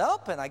tied it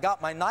up, and I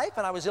got my knife,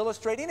 and I was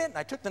illustrating it, and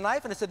I took the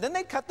knife, and I said, then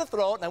they'd cut the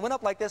throat, and I went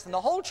up like this, and the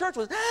whole church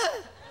was,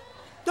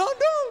 don't,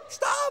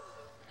 stop.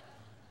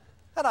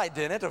 And I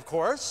didn't, of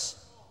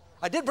course.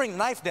 I did bring the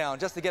knife down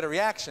just to get a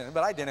reaction,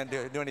 but I didn't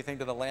do anything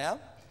to the lamb.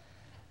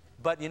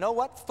 But you know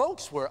what?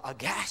 Folks were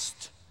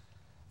aghast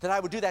that I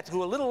would do that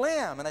to a little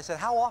lamb. And I said,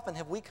 how often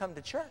have we come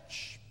to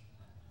church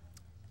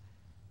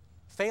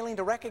failing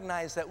to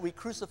recognize that we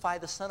crucify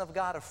the Son of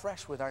God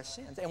afresh with our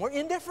sins? And we're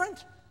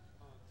indifferent.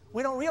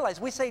 We don't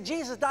realize. We say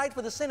Jesus died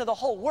for the sin of the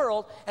whole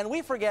world, and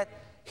we forget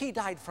he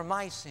died for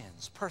my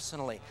sins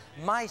personally.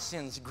 My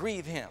sins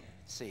grieve him,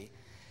 see.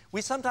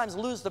 We sometimes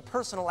lose the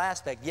personal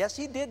aspect. Yes,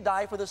 he did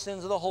die for the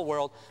sins of the whole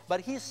world, but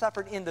he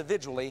suffered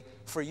individually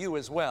for you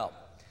as well.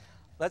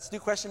 Let's do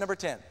question number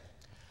 10.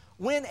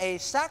 When a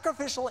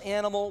sacrificial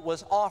animal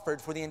was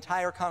offered for the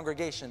entire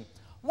congregation,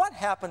 what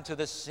happened to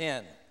the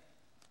sin?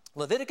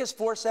 Leviticus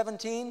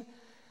 4:17,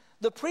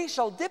 the priest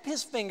shall dip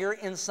his finger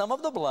in some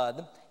of the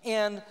blood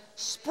and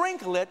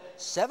sprinkle it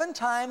 7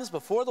 times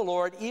before the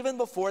Lord, even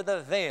before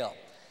the veil.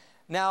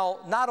 Now,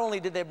 not only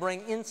did they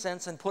bring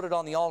incense and put it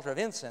on the altar of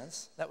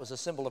incense, that was a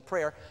symbol of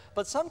prayer,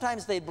 but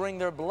sometimes they'd bring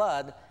their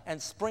blood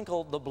and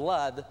sprinkle the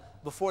blood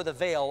before the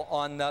veil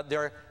on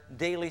their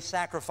daily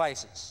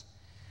sacrifices.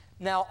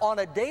 Now, on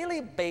a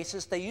daily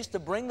basis, they used to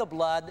bring the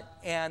blood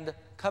and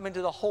come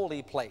into the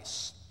holy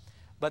place.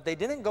 But they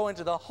didn't go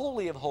into the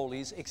Holy of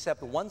Holies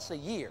except once a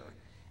year.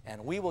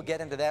 And we will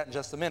get into that in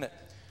just a minute.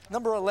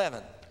 Number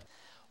 11.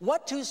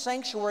 What 2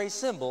 sanctuary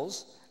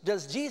symbols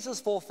does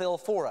Jesus fulfill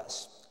for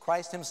us?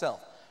 Christ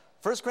himself.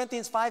 1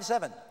 Corinthians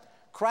 5:7.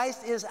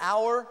 Christ is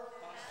our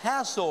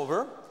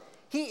Passover.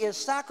 He is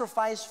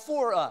sacrificed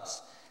for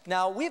us.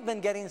 Now, we've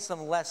been getting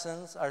some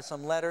lessons or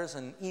some letters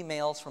and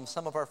emails from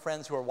some of our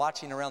friends who are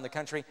watching around the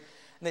country.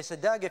 And they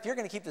said, Doug, if you're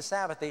going to keep the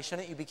Sabbath day,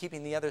 shouldn't you be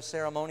keeping the other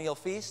ceremonial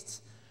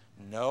feasts?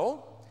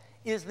 No.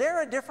 Is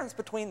there a difference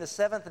between the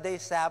 7th-day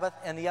Sabbath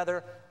and the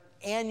other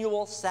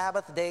annual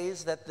Sabbath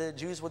days that the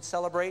Jews would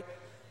celebrate?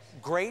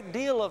 Great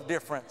deal of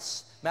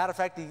difference. Matter of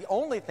fact, the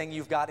only thing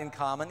you've got in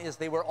common is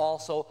they were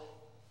also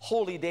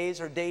holy days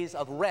or days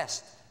of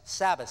rest,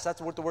 Sabbaths.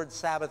 That's what the word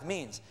Sabbath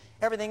means.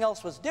 Everything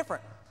else was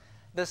different.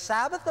 The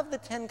Sabbath of the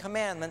 10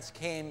 Commandments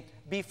came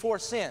before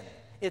sin.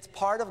 It's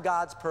part of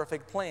God's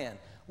perfect plan.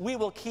 We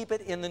will keep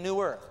it in the new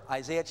earth.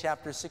 Isaiah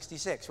chapter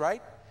 66,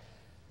 right?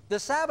 The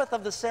Sabbath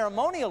of the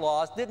ceremonial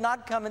laws did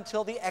not come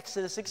until the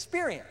Exodus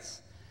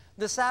experience.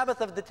 The Sabbath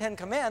of the 10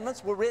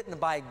 Commandments were written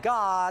by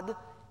God,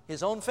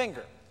 his own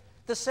finger.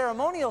 The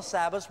ceremonial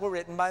Sabbaths were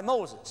written by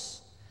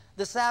Moses.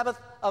 The Sabbath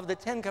of the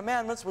Ten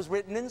Commandments was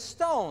written in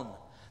stone.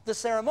 The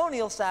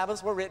ceremonial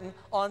Sabbaths were written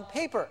on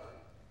paper.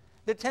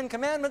 The Ten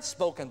Commandments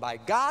spoken by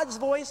God's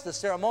voice. The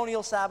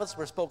ceremonial Sabbaths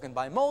were spoken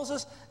by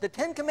Moses. The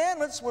Ten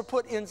Commandments were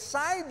put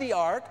inside the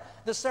ark.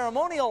 The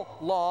ceremonial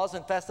laws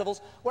and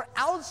festivals were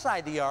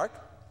outside the ark.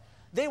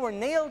 They were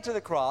nailed to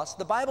the cross.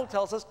 The Bible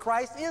tells us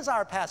Christ is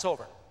our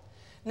Passover.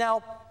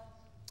 Now,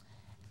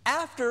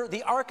 after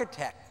the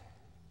architect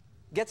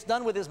gets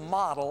done with his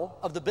model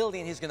of the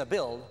building he's going to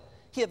build,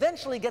 he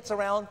eventually gets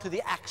around to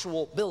the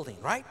actual building,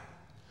 right?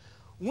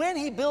 When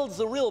he builds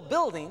the real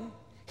building,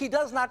 he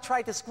does not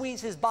try to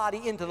squeeze his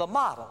body into the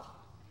model.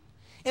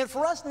 And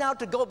for us now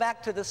to go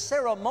back to the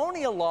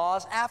ceremonial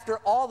laws after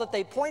all that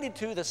they pointed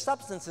to, the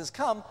substances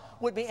come,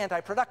 would be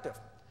anti-productive.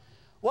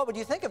 What would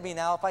you think of me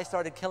now if I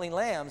started killing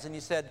lambs and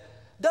you said,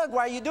 Doug,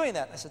 why are you doing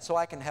that? I said, so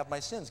I can have my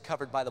sins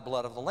covered by the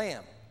blood of the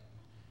lamb.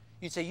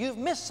 You'd say, you've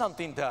missed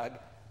something, Doug.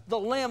 The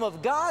Lamb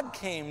of God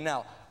came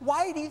now.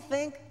 Why do you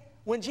think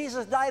when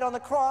Jesus died on the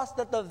cross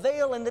that the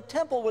veil in the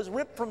temple was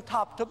ripped from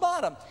top to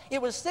bottom?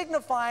 It was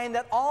signifying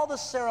that all the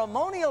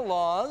ceremonial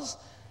laws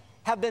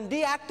have been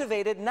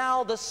deactivated.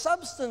 Now the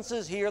substance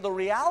is here, the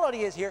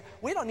reality is here.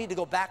 We don't need to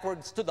go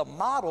backwards to the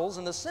models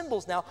and the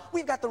symbols now.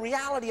 We've got the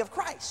reality of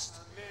Christ.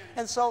 Amen.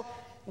 And so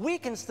we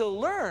can still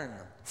learn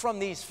from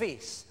these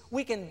feasts.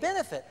 We can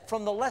benefit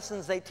from the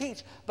lessons they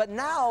teach. But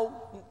now,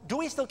 do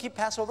we still keep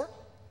Passover?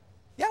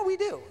 Yeah, we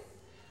do.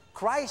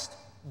 Christ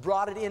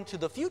brought it into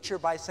the future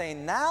by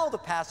saying, now the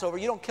Passover,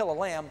 you don't kill a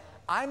lamb,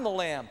 I'm the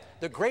lamb.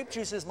 The grape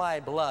juice is my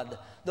blood.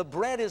 The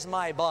bread is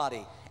my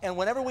body. And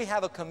whenever we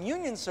have a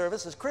communion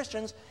service as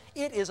Christians,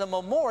 it is a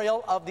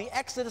memorial of the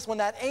Exodus when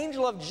that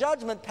angel of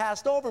judgment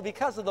passed over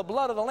because of the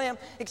blood of the lamb,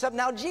 except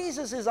now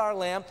Jesus is our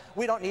lamb.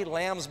 We don't need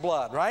lamb's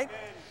blood, right?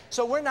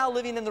 So we're now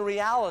living in the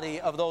reality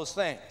of those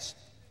things.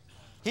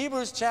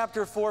 Hebrews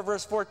chapter 4,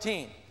 verse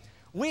 14.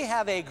 We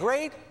have a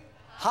great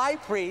high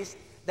priest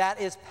that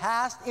is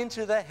passed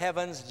into the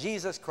heavens,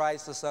 Jesus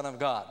Christ, the Son of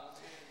God.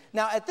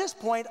 Now, at this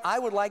point, I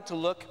would like to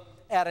look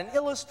at an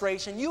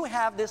illustration. You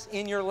have this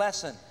in your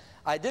lesson.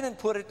 I didn't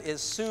put it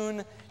as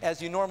soon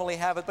as you normally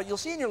have it, but you'll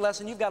see in your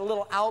lesson you've got a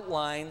little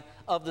outline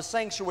of the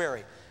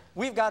sanctuary.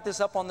 We've got this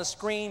up on the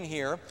screen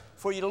here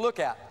for you to look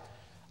at.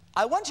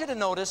 I want you to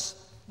notice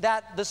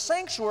that the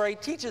sanctuary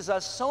teaches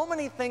us so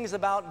many things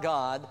about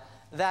God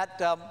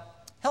that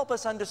help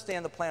us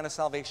understand the plan of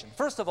salvation.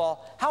 First of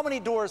all, how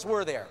many doors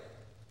were there?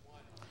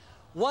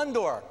 One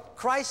door.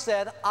 Christ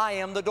said, I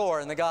am the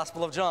door in the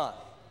Gospel of John,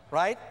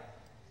 right?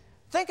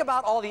 Think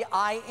about all the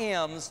I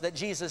ams that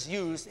Jesus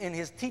used in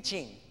his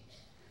teaching.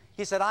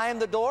 He said, I am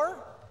the door.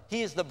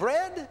 He is the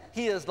bread.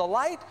 He is the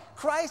light.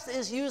 Christ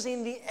is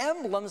using the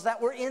emblems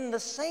that were in the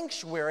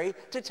sanctuary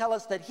to tell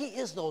us that he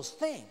is those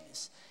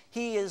things.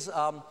 He is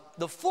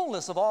the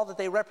fullness of all that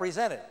they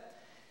represented.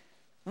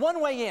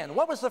 One way in.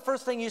 What was the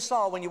first thing you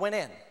saw when you went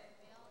in?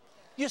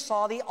 You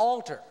saw the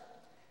altar.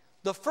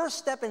 The first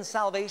step in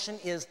salvation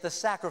is the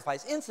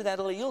sacrifice.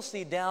 Incidentally, you'll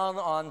see down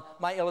on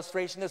my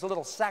illustration, there's a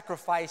little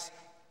sacrifice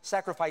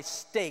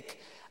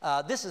stake.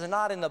 This is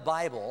not in the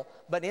Bible,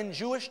 but in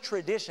Jewish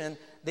tradition,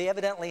 they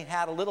evidently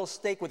had a little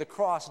stake with a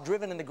cross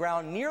driven in the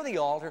ground near the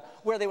altar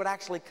where they would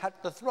actually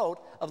cut the throat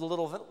of the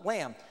little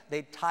lamb.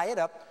 They'd tie it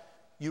up.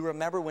 You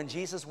remember when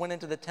Jesus went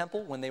into the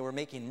temple when they were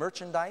making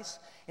merchandise?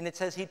 And it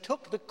says he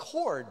took the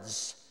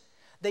cords.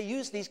 They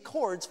used these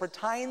cords for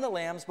tying the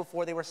lambs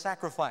before they were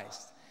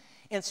sacrificed.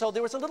 And so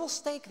there was a little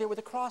stake there with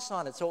a cross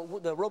on it,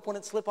 so the rope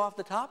wouldn't slip off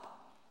the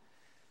top.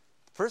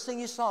 First thing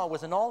you saw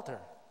was an altar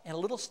and a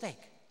little stake,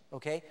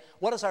 okay?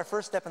 What is our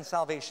first step in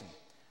salvation?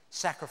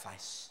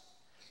 Sacrifice.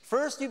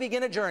 First, you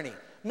begin a journey.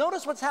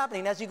 Notice what's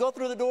happening. As you go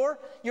through the door,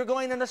 you're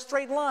going in a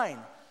straight line.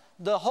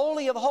 The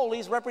Holy of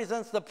Holies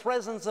represents the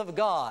presence of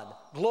God,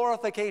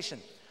 glorification.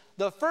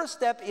 The first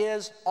step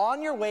is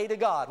on your way to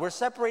God. We're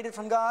separated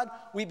from God.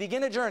 We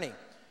begin a journey.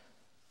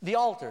 The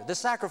altar, the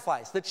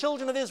sacrifice. The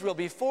children of Israel,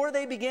 before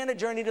they began a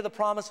journey to the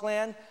promised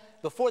land,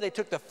 before they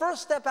took the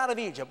first step out of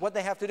Egypt, what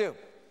they have to do?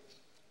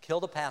 Kill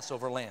the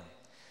Passover lamb.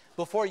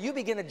 Before you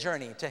begin a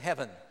journey to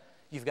heaven,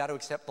 you've got to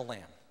accept the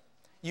lamb.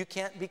 You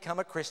can't become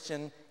a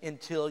Christian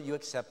until you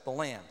accept the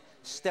lamb.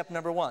 Step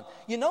number one.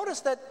 You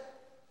notice that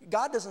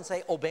God doesn't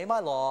say, obey my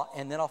law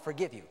and then I'll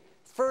forgive you.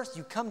 First,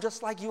 you come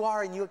just like you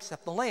are and you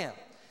accept the lamb.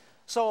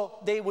 So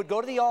they would go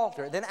to the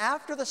altar. Then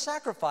after the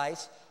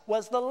sacrifice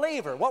was the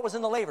laver. What was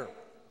in the laver?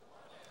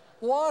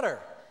 Water.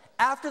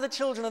 After the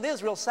children of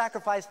Israel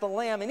sacrificed the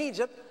lamb in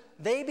Egypt,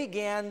 they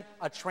began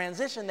a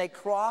transition. They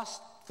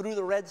crossed through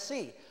the Red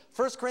Sea.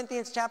 1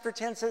 Corinthians chapter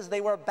 10 says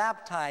they were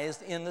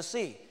baptized in the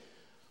sea.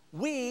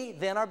 We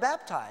then are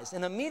baptized,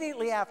 and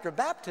immediately after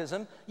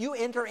baptism, you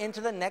enter into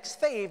the next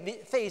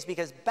phase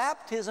because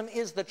baptism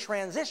is the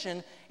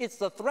transition. It's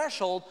the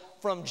threshold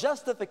from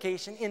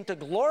justification into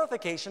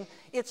glorification.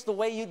 It's the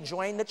way you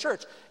join the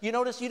church. You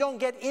notice you don't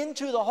get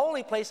into the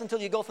holy place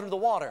until you go through the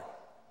water.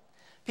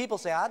 People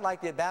say, I'd like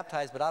to get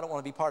baptized, but I don't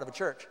want to be part of a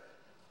church.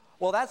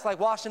 Well, that's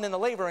like washing in the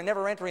laver and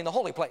never entering the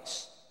holy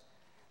place.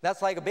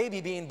 That's like a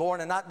baby being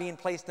born and not being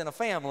placed in a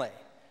family.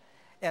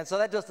 And so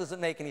that just doesn't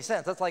make any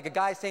sense. That's like a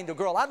guy saying to a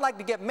girl, I'd like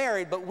to get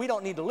married, but we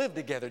don't need to live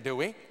together, do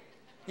we?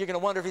 You're going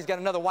to wonder if he's got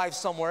another wife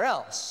somewhere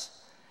else.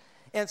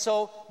 And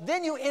so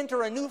then you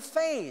enter a new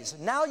phase.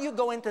 Now you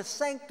go into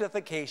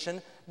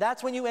sanctification.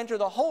 That's when you enter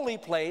the holy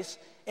place.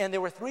 And there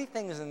were three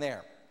things in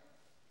there.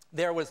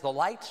 There was the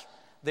light,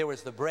 there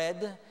was the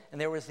bread, and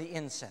there was the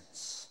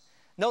incense.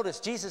 Notice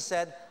Jesus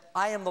said,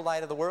 I am the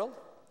light of the world.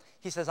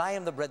 He says, I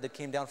am the bread that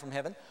came down from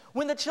heaven.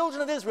 When the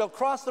children of Israel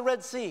crossed the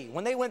Red Sea,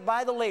 when they went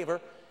by the laver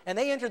and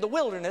they entered the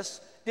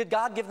wilderness, did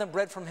God give them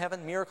bread from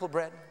heaven, miracle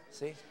bread?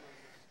 See?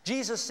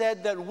 Jesus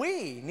said that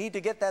we need to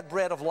get that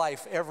bread of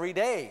life every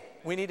day.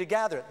 We need to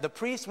gather it. The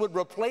priest would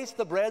replace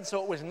the bread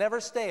so it was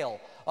never stale.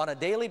 On a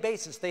daily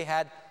basis, they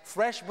had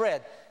fresh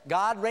bread.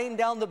 God rained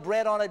down the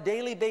bread on a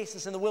daily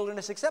basis in the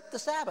wilderness, except the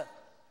Sabbath.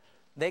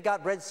 They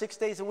got bread 6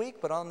 days a week,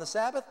 but on the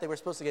Sabbath, they were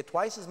supposed to get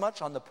twice as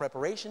much on the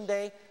preparation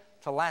day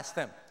to last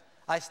them.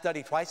 I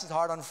study twice as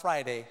hard on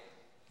Friday,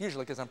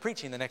 usually because I'm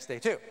preaching the next day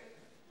too.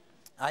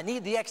 I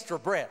need the extra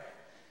bread.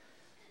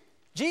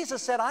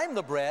 Jesus said, I'm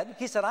the bread.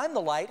 He said, I'm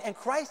the light, and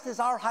Christ is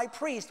our high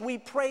priest. We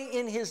pray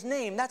in his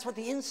name. That's what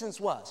the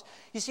incense was.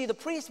 You see, the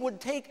priest would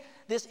take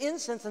this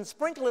incense and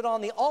sprinkle it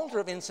on the altar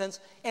of incense,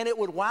 and it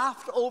would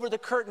waft over the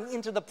curtain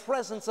into the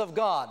presence of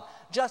God.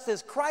 Just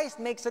as Christ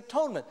makes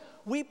atonement,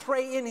 we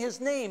pray in his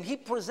name. He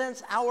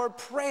presents our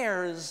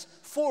prayers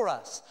for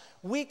us.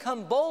 We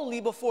come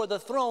boldly before the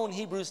throne,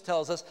 Hebrews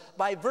tells us,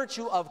 by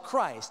virtue of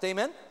Christ.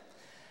 Amen?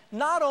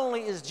 Not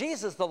only is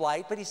Jesus the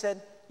light, but he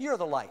said, you're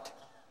the light.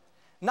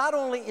 Not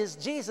only is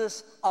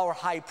Jesus our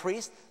high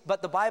priest,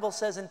 but the Bible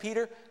says in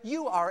Peter,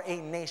 you are a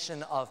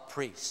nation of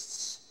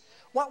priests.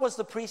 What was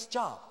the priest's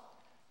job?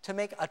 To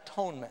make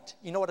atonement.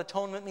 You know what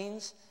atonement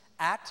means?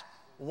 At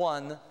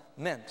one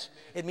meant.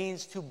 It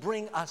means to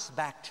bring us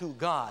back to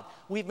God.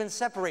 We've been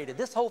separated.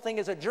 This whole thing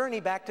is a journey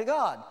back to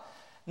God.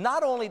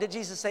 Not only did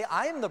Jesus say,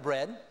 I am the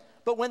bread,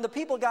 but when the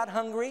people got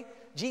hungry,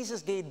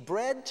 Jesus gave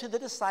bread to the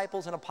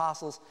disciples and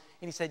apostles,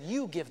 and he said,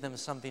 you give them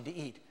something to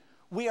eat.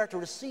 We are to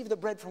receive the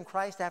bread from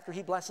Christ after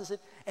he blesses it,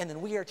 and then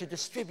we are to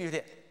distribute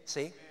it.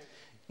 See?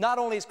 Not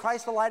only is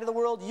Christ the light of the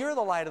world, you're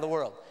the light of the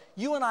world.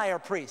 You and I are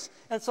priests.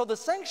 And so the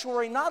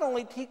sanctuary not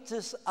only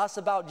teaches us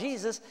about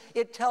Jesus,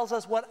 it tells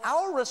us what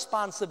our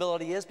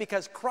responsibility is,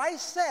 because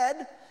Christ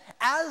said,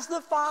 as the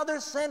Father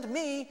sent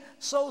me,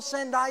 so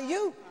send I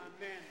you.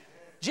 Amen.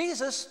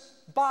 Jesus'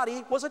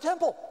 body was a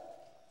temple.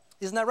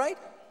 Isn't that right?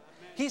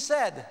 Amen. He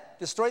said,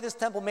 destroy this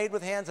temple made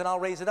with hands and I'll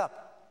raise it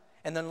up.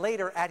 And then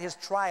later at his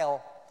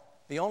trial,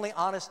 the only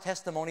honest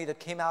testimony that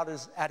came out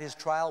at his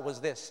trial was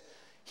this.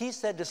 He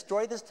said,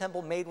 destroy this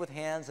temple made with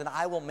hands and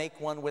I will make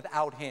one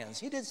without hands.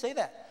 He did say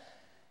that.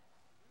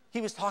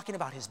 He was talking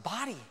about his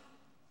body.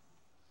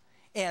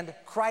 And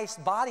Christ's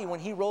body, when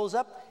he rose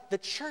up, the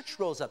church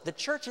rose up. The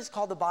church is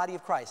called the body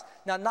of Christ.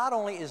 Now, not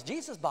only is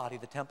Jesus' body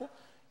the temple,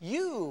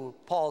 you,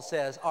 Paul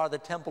says, are the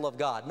temple of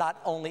God.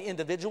 Not only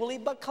individually,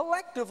 but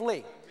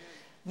collectively.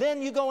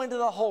 Then you go into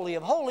the Holy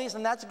of Holies,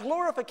 and that's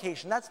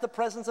glorification. That's the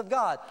presence of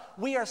God.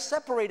 We are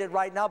separated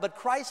right now, but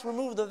Christ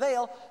removed the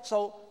veil,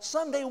 so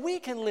someday we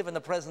can live in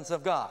the presence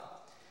of God.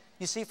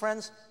 You see,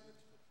 friends,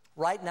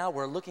 right now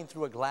we're looking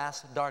through a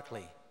glass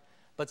darkly,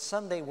 but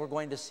someday we're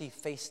going to see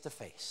face to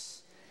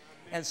face.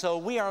 And so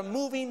we are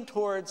moving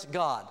towards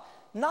God.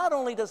 Not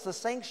only does the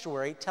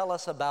sanctuary tell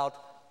us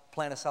about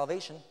plan of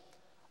salvation,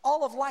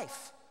 all of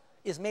life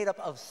is made up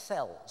of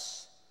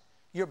cells.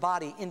 Your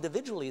body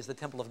individually is the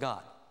temple of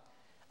God.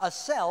 A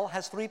cell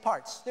has three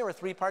parts. There are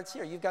three parts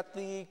here. You've got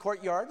the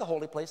courtyard, the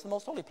holy place, the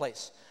most holy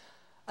place.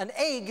 An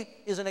egg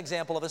is an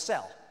example of a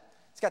cell.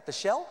 It's got the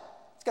shell,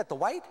 it's got the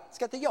white, it's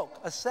got the yolk.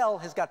 A cell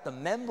has got the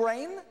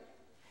membrane,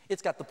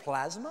 it's got the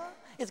plasma,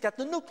 it's got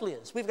the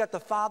nucleus. We've got the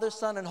Father,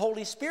 Son, and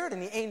Holy Spirit,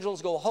 and the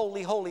angels go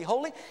holy, holy,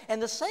 holy.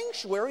 And the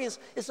sanctuary is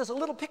just a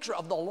little picture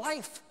of the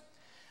life.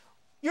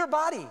 Your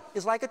body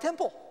is like a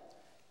temple.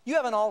 You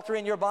have an altar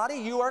in your body.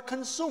 You are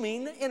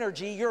consuming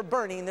energy. You're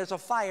burning. There's a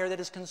fire that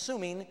is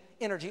consuming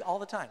energy all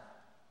the time.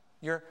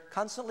 You're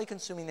constantly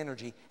consuming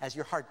energy as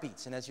your heart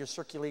beats and as your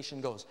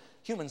circulation goes.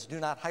 Humans do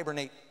not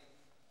hibernate.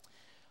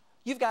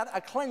 You've got a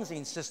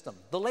cleansing system,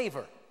 the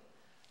laver.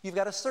 You've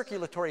got a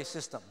circulatory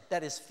system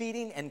that is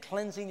feeding and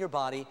cleansing your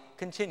body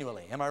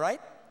continually. Am I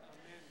right?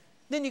 Amen.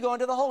 Then you go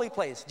into the holy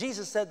place.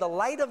 Jesus said the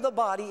light of the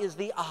body is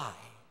the eye.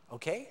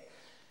 Okay?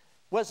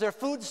 Was there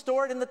food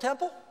stored in the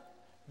temple?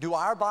 Do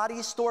our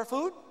bodies store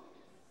food?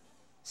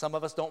 Some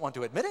of us don't want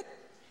to admit it.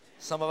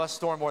 Some of us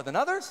store more than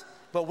others,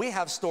 but we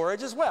have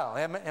storage as well.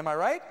 Am I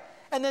right?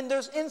 And then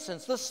there's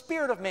incense, the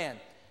spirit of man.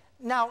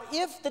 Now,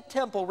 if the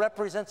temple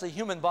represents a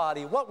human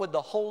body, what would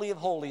the Holy of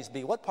Holies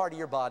be? What part of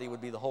your body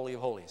would be the Holy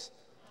of Holies?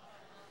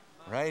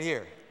 Right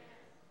here.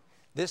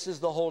 This is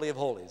the Holy of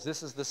Holies.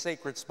 This is the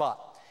sacred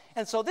spot.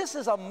 And so this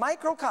is a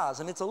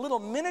microcosm. It's a little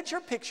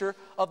miniature picture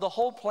of the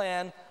whole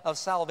plan of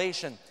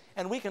salvation.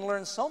 And we can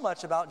learn so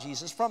much about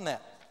Jesus from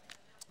that.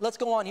 Let's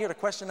go on here to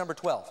question number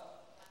 12.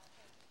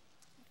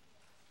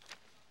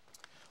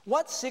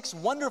 What 6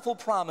 wonderful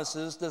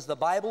promises does the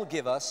Bible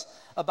give us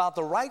about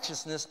the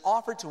righteousness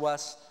offered to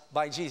us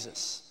by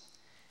Jesus?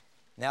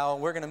 Now,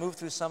 we're going to move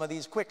through some of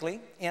these quickly.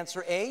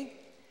 Answer A,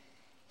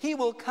 He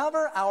will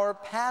cover our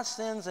past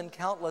sins and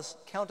count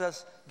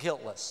us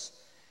guiltless.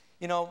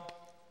 You know,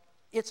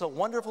 it's a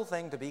wonderful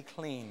thing to be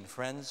clean,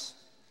 friends.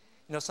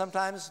 You know,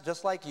 sometimes,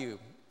 just like you,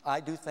 I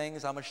do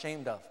things I'm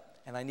ashamed of,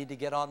 and I need to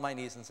get on my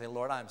knees and say,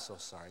 Lord, I'm so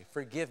sorry.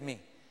 Forgive me.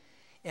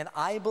 And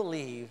I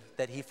believe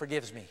that He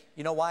forgives me.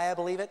 You know why I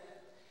believe it?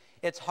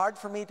 It's hard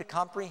for me to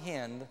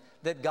comprehend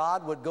that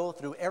God would go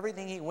through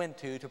everything He went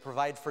to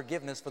provide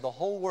forgiveness for the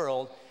whole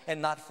world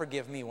and not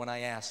forgive me when I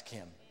ask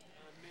Him.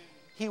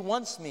 He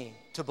wants me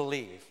to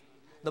believe.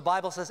 The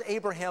Bible says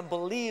Abraham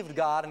believed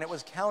God and it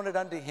was counted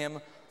unto him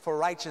for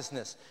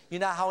righteousness. You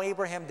know how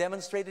Abraham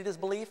demonstrated his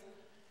belief?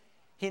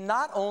 He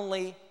not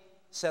only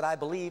said, I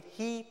believe,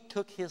 he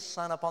took his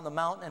son up on the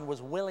mountain and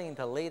was willing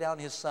to lay down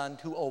his son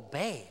to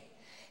obey.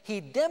 He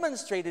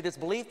demonstrated his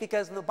belief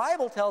because the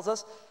Bible tells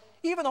us,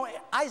 even though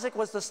Isaac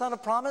was the son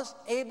of promise,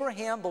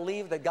 Abraham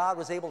believed that God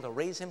was able to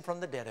raise him from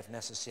the dead if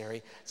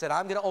necessary. Said,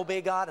 I'm going to obey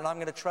God and I'm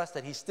going to trust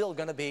that He's still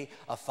going to be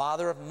a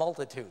father of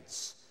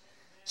multitudes.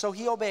 So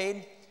he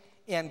obeyed,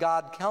 and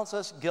God counts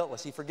us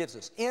guiltless. He forgives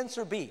us.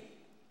 Answer B,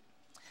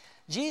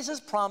 Jesus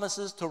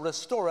promises to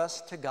restore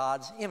us to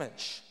God's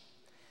image.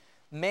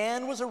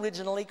 Man was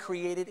originally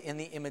created in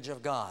the image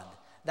of God.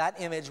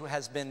 That image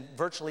has been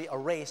virtually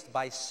erased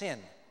by sin.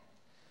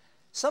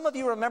 Some of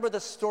you remember the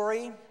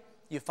story.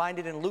 You find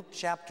it in Luke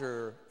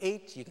chapter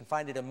 8. You can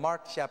find it in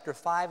Mark chapter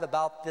 5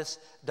 about this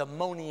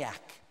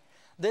demoniac.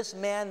 This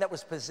man that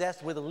was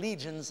possessed with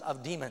legions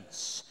of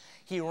demons.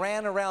 He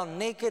ran around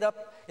naked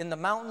up in the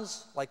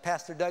mountains like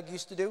Pastor Doug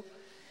used to do.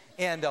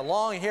 And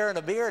long hair and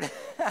a beard.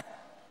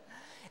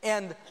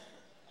 And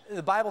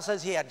the Bible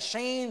says he had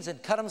chains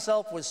and cut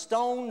himself with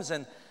stones.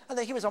 And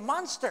he was a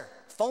monster.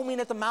 Foaming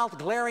at the mouth,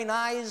 glaring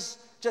eyes.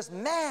 Just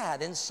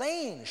mad,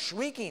 insane,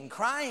 shrieking,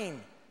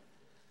 crying.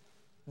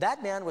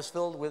 That man was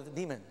filled with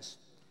demons.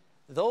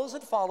 Those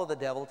that follow the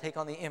devil take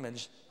on the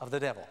image of the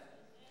devil.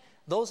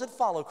 Those that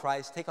follow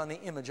Christ take on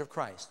the image of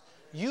Christ.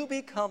 You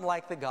become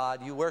like the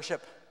God you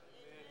worship.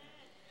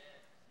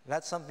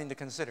 That's something to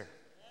consider.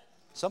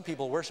 Some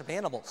people worship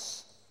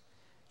animals.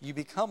 You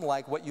become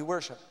like what you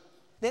worship.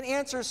 Then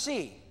answer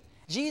C.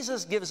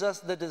 Jesus gives us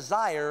the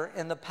desire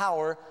and the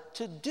power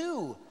to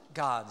do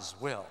God's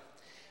will.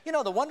 You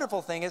know, the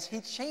wonderful thing is He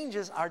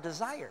changes our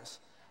desires.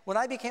 When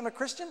I became a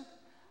Christian,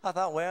 I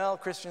thought, well,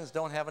 Christians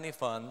don't have any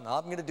fun.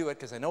 I'm going to do it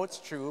because I know it's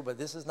true, but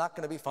this is not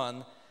going to be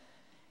fun.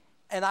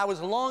 And I was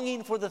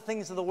longing for the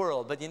things of the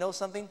world. But you know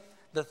something?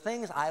 The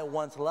things I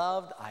once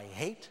loved, I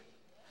hate.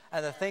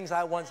 And the things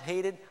I once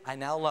hated, I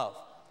now love.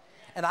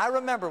 And I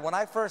remember when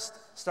I first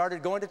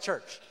started going to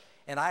church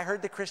and I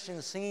heard the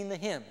Christians singing the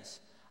hymns,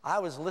 I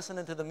was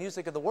listening to the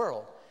music of the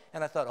world.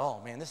 And I thought, oh,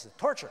 man, this is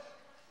torture.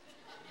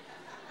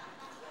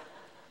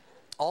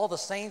 All the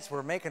saints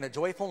were making a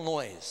joyful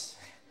noise.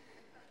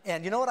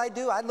 And you know what I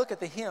do? I look at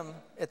the hymn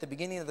at the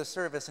beginning of the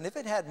service, and if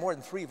it had more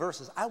than 3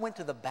 verses, I went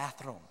to the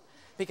bathroom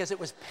because it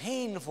was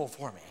painful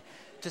for me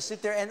to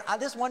sit there. And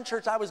this one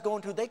church I was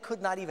going to, they could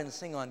not even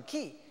sing on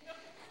key.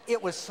 It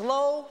was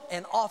slow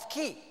and off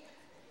key.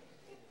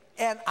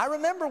 And I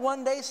remember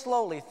one day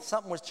slowly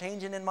something was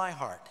changing in my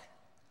heart.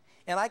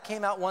 And I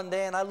came out one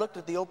day and I looked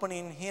at the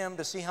opening hymn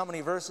to see how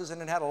many verses,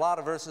 and it had a lot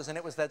of verses, and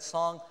it was that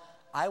song,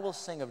 I Will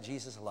Sing of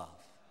Jesus' Love.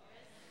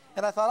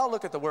 And I thought, I'll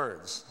look at the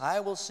words. I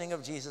will sing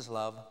of Jesus'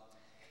 love,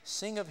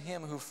 sing of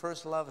Him who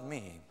first loved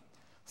me,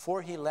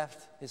 for He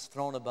left His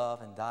throne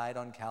above and died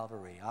on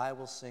Calvary. I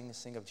will sing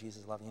of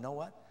Jesus' love. You know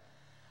what?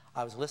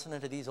 I was listening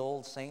to these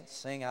old saints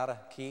sing out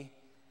of key,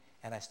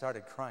 and I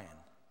started crying.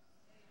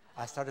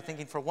 I started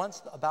thinking for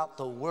once about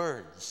the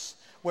words,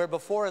 where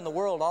before in the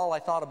world all I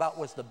thought about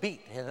was the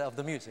beat of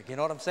the music. You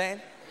know what I'm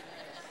saying?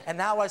 And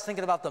now I was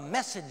thinking about the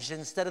message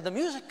instead of the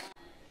music.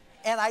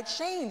 And I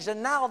changed,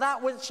 and now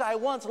that which I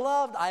once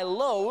loved, I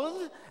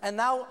loathe, and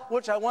now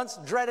which I once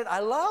dreaded, I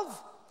love.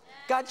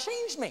 God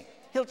changed me.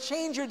 He'll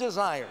change your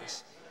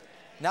desires.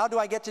 Now do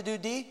I get to do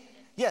D?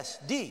 Yes,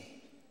 D.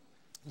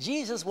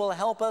 Jesus will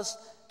help us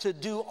to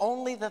do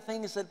only the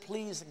things that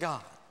please God.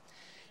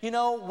 You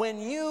know,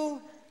 when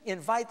you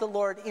invite the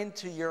Lord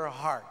into your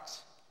heart,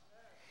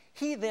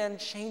 He then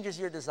changes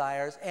your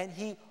desires, and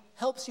He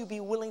helps you be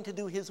willing to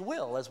do His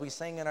will, as we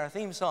sing in our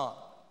theme song.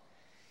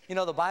 You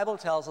know, the Bible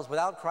tells us,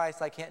 without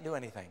Christ, I can't do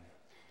anything.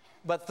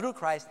 But through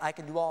Christ, I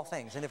can do all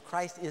things. And if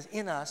Christ is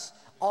in us,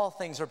 all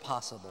things are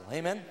possible.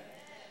 Amen?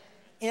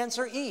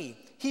 Answer E.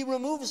 He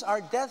removes our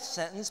death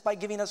sentence by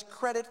giving us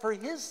credit for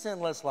His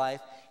sinless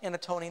life and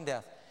atoning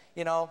death.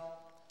 You know,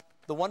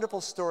 the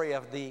wonderful story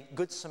of the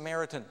Good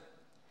Samaritan.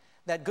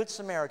 That Good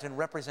Samaritan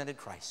represented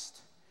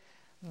Christ.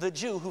 The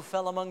Jew who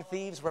fell among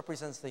thieves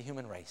represents the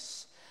human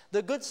race.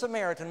 The Good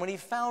Samaritan, when he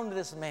found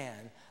this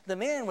man, the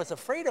man was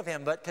afraid of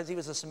him, but because he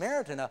was a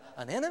Samaritan,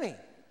 an enemy.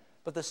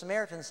 But the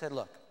Samaritan said,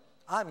 look,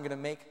 I'm going to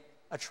make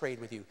a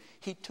trade with you.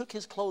 He took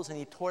his clothes and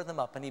he tore them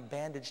up and he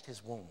bandaged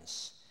his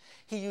wounds.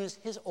 He used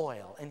his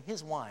oil and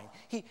his wine.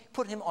 He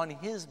put him on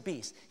his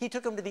beast. He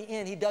took him to the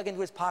inn. He dug into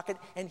his pocket,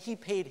 and he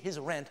paid his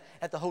rent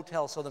at the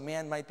hotel so the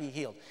man might be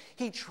healed.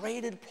 He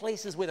traded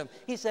places with him.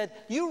 He said,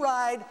 you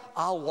ride,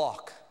 I'll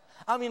walk.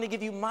 I'm going to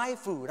give you my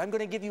food. I'm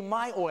going to give you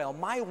my oil,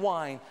 my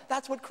wine.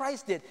 That's what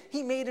Christ did.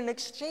 He made an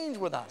exchange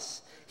with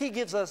us. He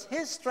gives us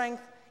his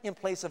strength in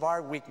place of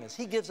our weakness.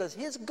 He gives us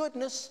his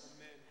goodness,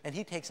 and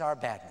he takes our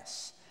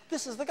badness.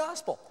 This is the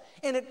gospel.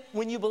 And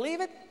when you believe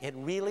it, it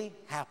really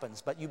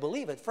happens. But you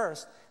believe it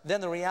first,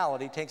 then the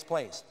reality takes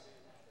place.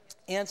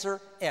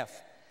 Answer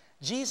F.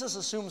 Jesus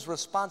assumes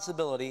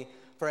responsibility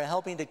for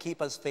helping to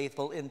keep us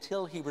faithful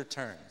until he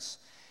returns.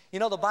 You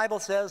know, the Bible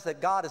says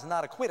that God is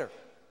not a quitter.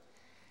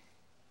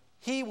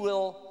 He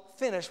will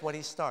finish what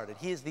he started.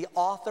 He is the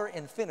author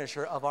and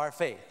finisher of our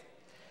faith.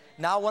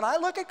 Now, when I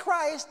look at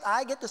Christ,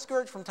 I get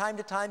discouraged from time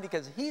to time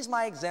because he's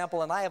my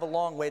example and I have a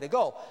long way to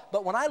go.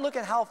 But when I look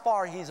at how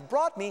far he's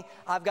brought me,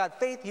 I've got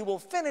faith he will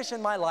finish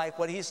in my life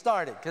what he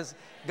started, because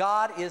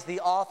God is the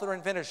author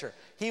and finisher.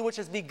 He which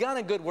has begun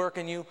a good work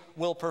in you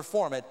will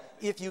perform it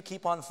if you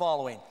keep on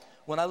following.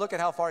 When I look at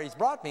how far he's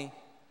brought me,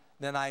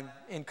 then I'm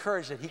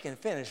encouraged that he can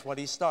finish what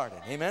he started.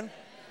 Amen?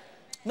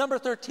 Number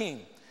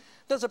 13.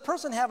 Does a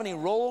person have any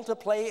role to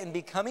play in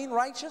becoming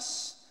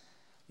righteous?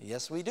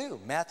 Yes, we do.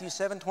 Matthew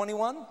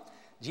 7:21,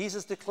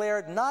 Jesus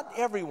declared, not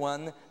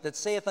everyone that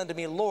saith unto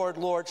me, Lord,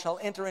 Lord, shall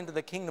enter into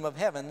the kingdom of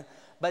heaven,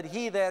 but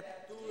he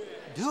that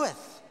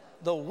doeth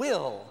the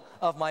will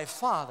of my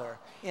Father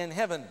in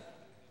heaven.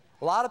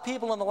 A lot of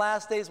people in the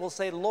last days will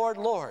say, Lord,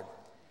 Lord.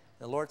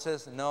 The Lord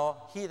says, no,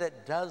 he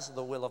that does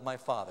the will of my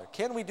Father.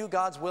 Can we do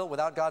God's will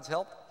without God's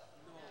help?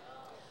 No.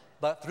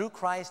 But through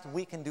Christ,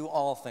 we can do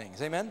all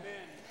things. Amen?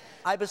 Amen.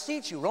 I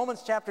beseech you,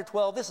 Romans chapter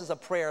 12, this is a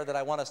prayer that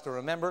I want us to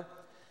remember.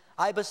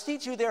 I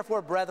beseech you,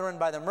 therefore, brethren,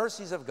 by the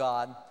mercies of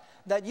God,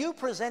 that you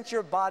present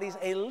your bodies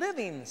a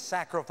living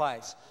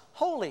sacrifice,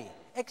 holy,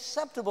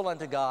 acceptable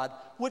unto God,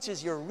 which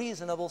is your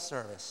reasonable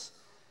service.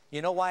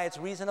 You know why it's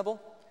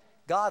reasonable?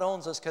 God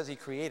owns us because he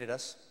created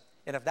us.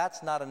 And if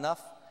that's not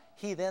enough,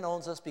 he then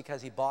owns us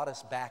because he bought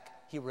us back.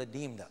 He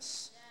redeemed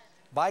us.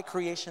 By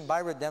creation, by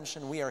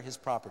redemption, we are his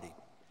property.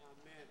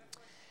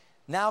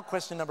 Now,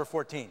 question number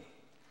 14.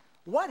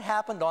 What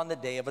happened on the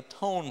Day of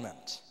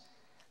Atonement?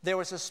 There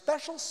was a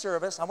special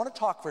service. I want to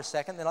talk for a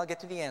second, then I'll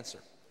get to the answer.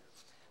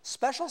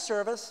 Special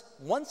service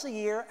once a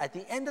year, at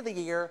the end of the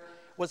year,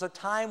 was a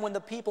time when the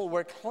people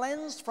were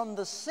cleansed from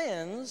the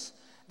sins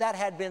that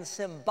had been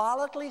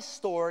symbolically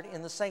stored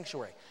in the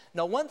sanctuary.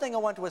 Now, one thing I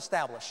want to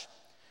establish.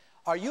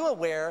 Are you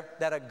aware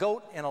that a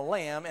goat and a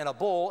lamb and a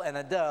bull and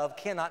a dove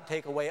cannot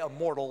take away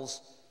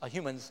a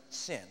human's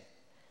sin?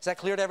 Is that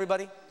clear to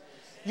everybody?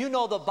 You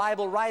know the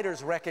Bible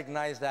writers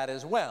recognize that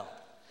as well.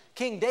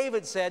 King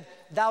David said,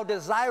 thou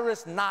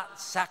desirest not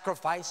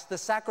sacrifice. The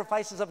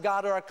sacrifices of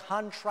God are a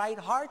contrite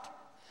heart.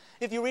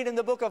 If you read in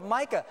the book of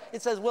Micah,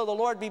 it says, will the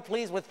Lord be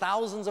pleased with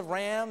thousands of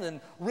rams and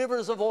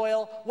rivers of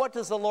oil? What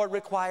does the Lord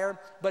require?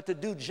 But to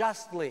do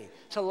justly,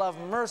 to love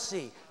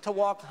mercy, to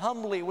walk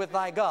humbly with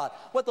thy God.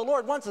 What the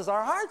Lord wants is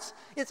our hearts.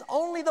 It's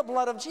only the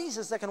blood of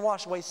Jesus that can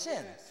wash away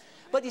sin.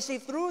 But you see,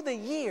 through the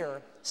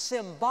year,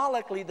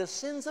 symbolically, the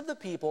sins of the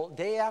people,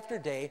 day after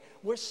day,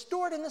 were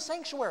stored in the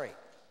sanctuary.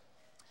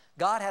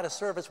 God had a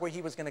service where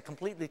he was going to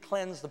completely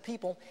cleanse the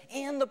people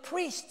and the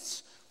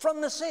priests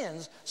from the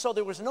sins, so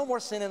there was no more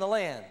sin in the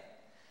land.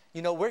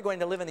 You know, we're going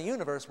to live in a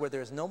universe where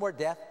there's no more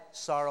death,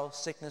 sorrow,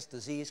 sickness,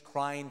 disease,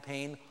 crying,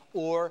 pain,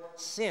 or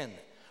sin.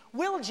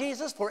 Will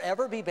Jesus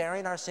forever be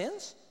bearing our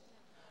sins?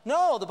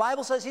 No, the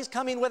Bible says he's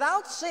coming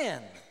without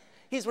sin.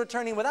 He's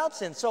returning without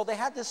sin. So they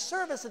had this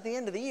service at the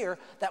end of the year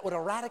that would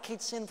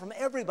eradicate sin from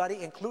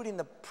everybody, including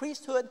the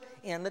priesthood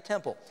and the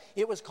temple.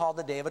 It was called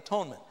the Day of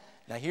Atonement.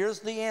 Now here's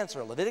the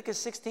answer,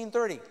 Leviticus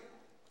 16:30.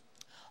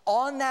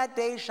 On that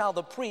day shall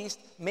the priest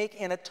make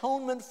an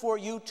atonement for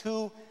you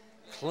to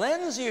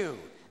cleanse you,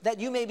 that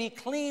you may be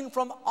clean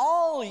from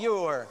all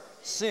your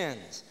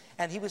sins.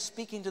 And he was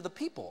speaking to the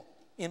people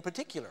in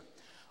particular.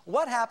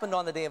 What happened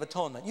on the Day of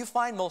Atonement? You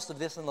find most of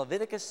this in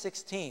Leviticus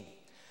 16.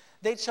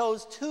 They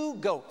chose 2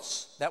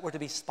 goats that were to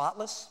be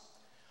spotless.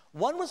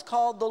 One was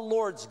called the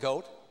Lord's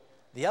goat.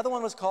 The other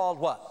one was called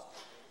what?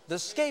 The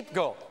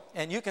scapegoat.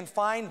 And you can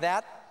find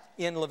that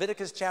in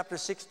Leviticus chapter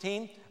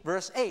 16,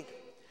 verse 8.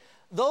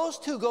 Those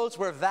 2 goats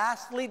were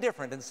vastly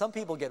different, and some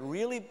people get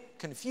really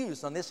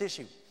confused on this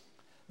issue.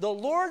 The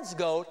Lord's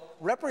goat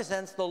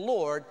represents the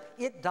Lord.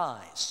 It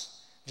dies,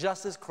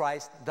 just as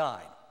Christ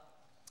died.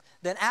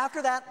 Then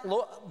after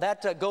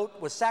that goat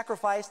was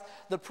sacrificed,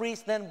 the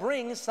priest then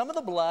brings some of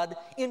the blood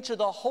into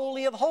the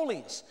Holy of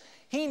Holies.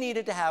 He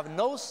needed to have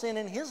no sin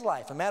in his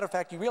life. As a matter of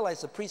fact, you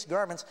realize the priest's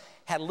garments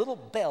had little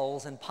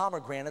bells and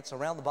pomegranates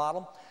around the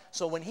bottom.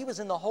 So when he was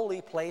in the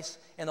holy place,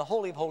 in the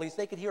Holy of Holies,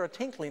 they could hear a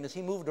tinkling as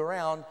he moved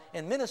around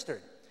and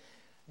ministered.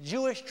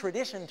 Jewish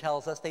tradition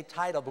tells us they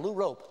tied a blue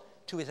rope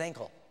to his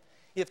ankle.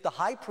 If the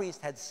high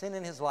priest had sin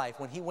in his life,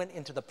 when he went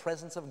into the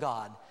presence of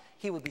God,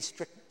 he would be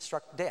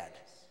struck dead.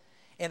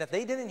 And if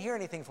they didn't hear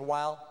anything for a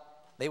while,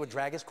 they would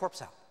drag his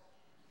corpse out.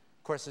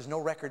 Of course, there's no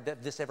record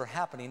of this ever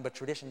happening, but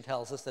tradition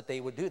tells us that they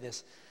would do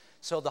this.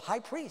 So the high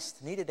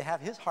priest needed to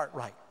have his heart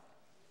right.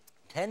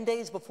 10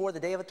 days before the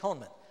Day of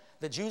Atonement,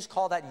 the Jews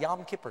call that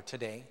Yom Kippur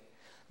today,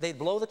 they'd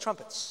blow the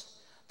trumpets.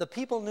 The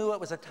people knew it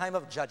was a time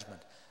of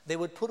judgment. They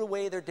would put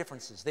away their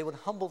differences. They would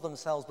humble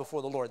themselves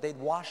before the Lord. They'd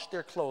wash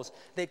their clothes.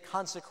 They'd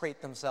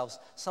consecrate themselves.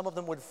 Some of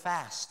them would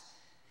fast.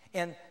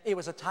 And it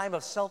was a time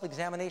of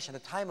self-examination, a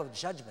time of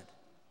judgment.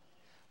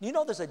 You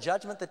know there's a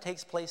judgment that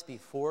takes place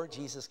before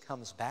Jesus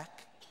comes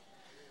back?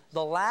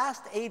 The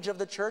last age of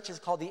the church is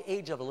called the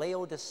age of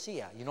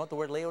Laodicea. You know what the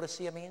word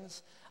Laodicea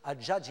means? A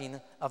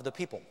judging of the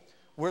people.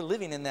 We're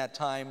living in that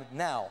time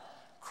now.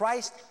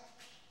 Christ,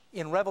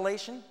 in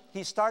Revelation,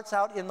 he starts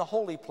out in the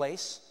holy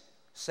place,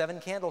 7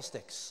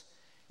 candlesticks.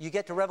 You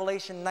get to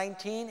Revelation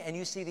 19 and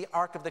you see the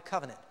Ark of the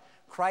Covenant.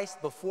 Christ,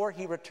 before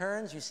he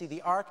returns, you see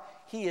the Ark.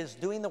 He is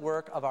doing the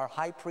work of our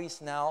high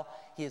priest now.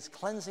 He is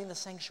cleansing the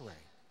sanctuary,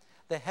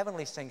 the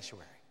heavenly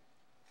sanctuary.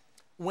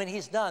 When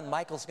he's done,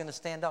 Michael's going to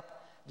stand up.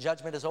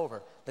 Judgment is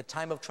over. The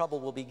time of trouble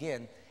will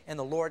begin, and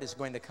the Lord is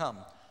going to come.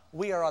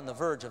 We are on the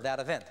verge of that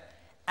event.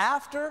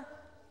 After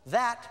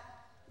that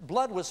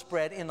blood was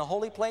spread in the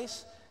holy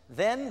place,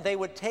 then they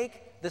would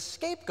take the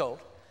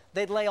scapegoat.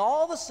 They'd lay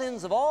all the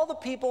sins of all the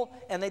people,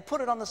 and they'd put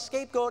it on the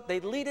scapegoat.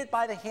 They'd lead it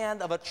by the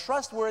hand of a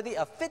trustworthy,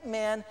 a fit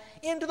man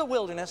into the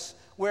wilderness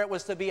where it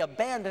was to be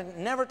abandoned,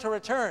 never to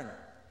return.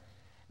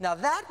 Now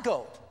that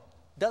goat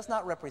does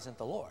not represent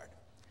the Lord.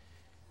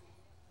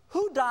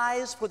 Who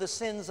dies for the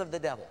sins of the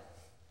devil?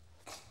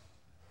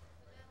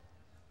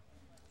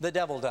 The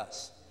devil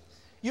does.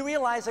 You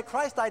realize that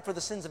Christ died for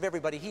the sins of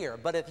everybody here,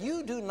 but if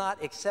you do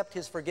not accept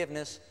his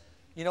forgiveness,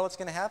 you know what's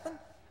going to happen?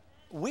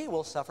 We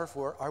will suffer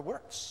for our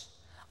works.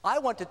 I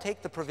want to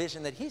take the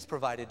provision that he's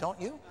provided, don't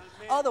you?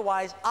 Amen.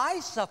 Otherwise, I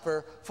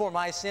suffer for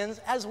my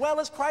sins as well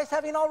as Christ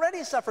having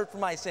already suffered for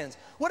my sins.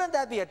 Wouldn't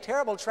that be a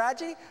terrible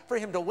tragedy for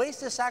him to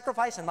waste his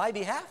sacrifice in my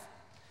behalf?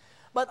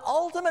 But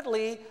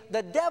ultimately,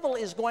 the devil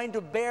is going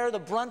to bear the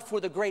brunt for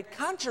the great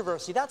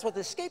controversy. That's what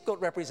the scapegoat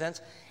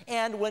represents.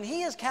 And when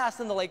he is cast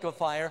in the lake of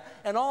fire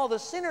and all the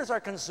sinners are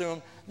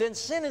consumed, then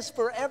sin is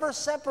forever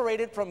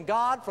separated from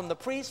God, from the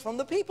priest, from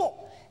the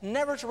people,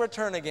 never to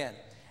return again.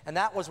 And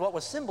that was what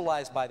was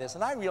symbolized by this.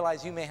 And I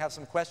realize you may have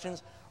some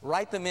questions.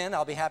 Write them in.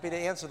 I'll be happy to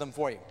answer them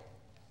for you.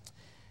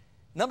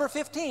 Number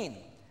 15,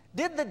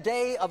 did the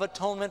Day of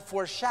Atonement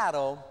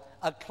foreshadow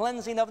a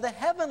cleansing of the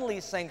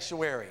heavenly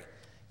sanctuary?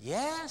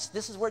 Yes,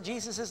 this is where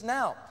Jesus is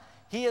now.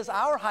 He is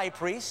our high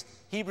priest,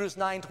 Hebrews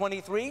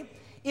 9:23.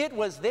 It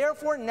was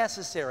therefore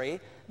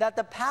necessary that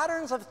the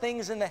patterns of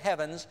things in the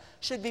heavens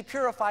should be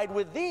purified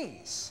with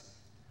these,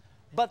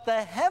 but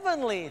the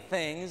heavenly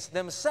things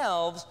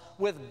themselves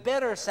with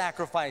better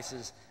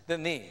sacrifices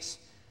than these.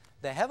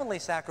 The heavenly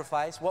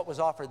sacrifice, what was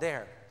offered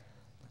there?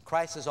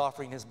 Christ is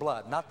offering his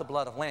blood, not the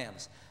blood of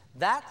lambs.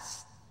 That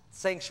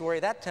sanctuary,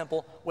 that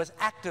temple, was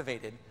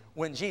activated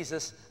when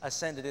Jesus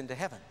ascended into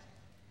heaven.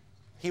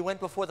 He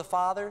went before the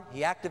Father.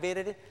 He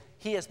activated it.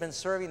 He has been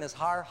serving as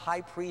our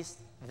high priest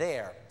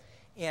there.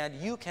 And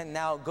you can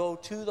now go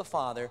to the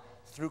Father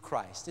through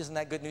Christ. Isn't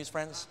that good news,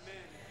 friends? Amen.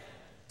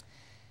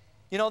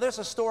 You know, there's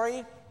a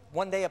story.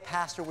 One day a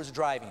pastor was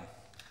driving.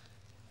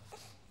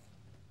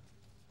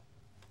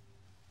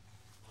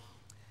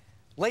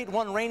 Late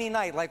one rainy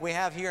night, like we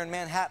have here in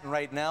Manhattan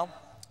right now,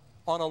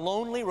 on a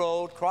lonely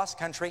road, cross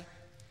country,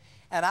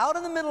 and out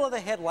in the middle of the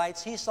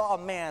headlights, he saw a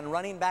man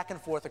running back and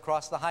forth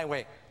across the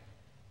highway.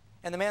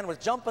 And the man was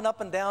jumping up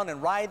and down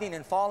and writhing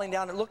and falling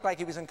down. It looked like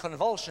he was in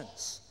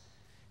convulsions.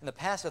 And the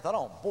pastor thought,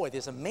 oh boy,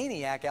 there's a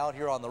maniac out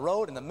here on the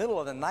road in the middle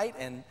of the night,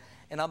 and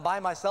I'm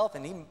by myself,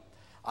 and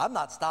I'm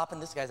not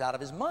stopping. This guy's out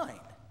of his mind.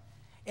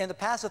 And the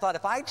pastor thought,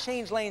 if I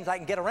change lanes, I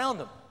can get around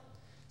him.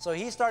 So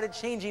he started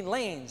changing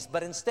lanes,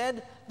 but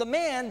instead, the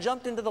man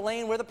jumped into the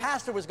lane where the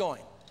pastor was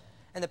going.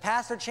 And the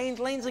pastor changed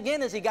lanes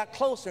again as he got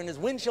closer, and his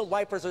windshield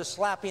wipers are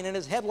slapping, and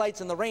his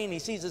headlights in the rain. He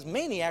sees this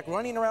maniac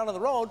running around on the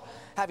road,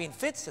 having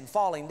fits and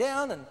falling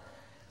down. And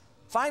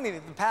finally,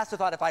 the pastor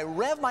thought, if I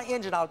rev my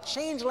engine, I'll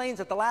change lanes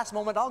at the last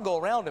moment, I'll go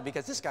around him,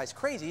 because this guy's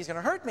crazy. He's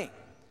going to hurt me.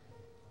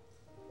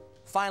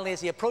 Finally,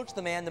 as he approached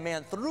the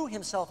man threw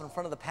himself in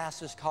front of the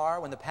pastor's car.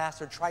 When the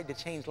pastor tried to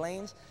change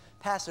lanes,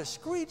 the pastor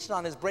screeched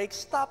on his brakes,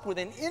 stopped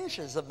within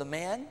inches of the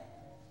man,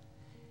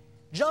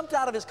 jumped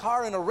out of his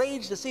car in a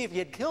rage to see if he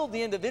had killed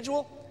the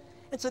individual,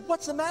 and said,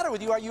 what's the matter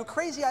with you? Are you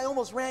crazy? I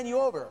almost ran you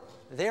over.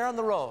 There on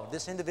the road,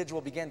 this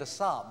individual began to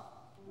sob.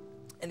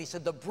 And he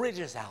said, the bridge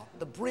is out.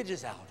 The bridge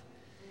is out.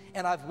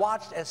 And I've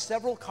watched as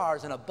several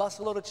cars and a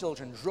busload of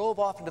children drove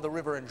off into the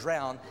river and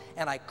drowned,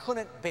 and I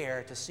couldn't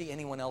bear to see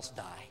anyone else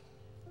die.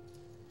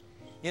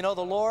 You know,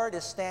 the Lord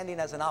is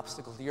standing as an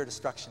obstacle to your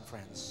destruction,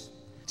 friends.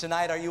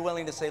 Tonight, are you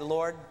willing to say,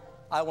 Lord,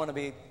 I want to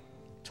be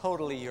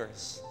totally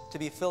yours, to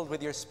be filled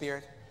with your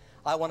Spirit?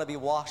 I want to be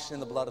washed in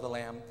the blood of the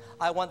Lamb.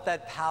 I want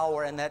that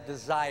power and that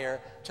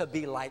desire to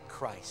be like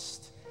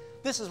Christ.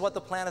 This is what the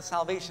plan of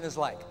salvation is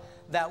like,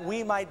 that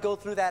we might go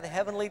through that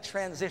heavenly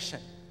transition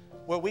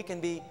where we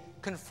can be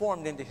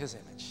conformed into his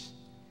image.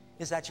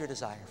 Is that your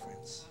desire,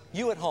 friends?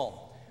 You at home,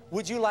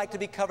 Would you like to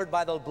be covered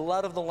by the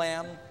blood of the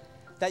Lamb?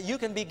 That you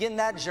can begin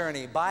that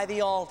journey by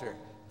the altar,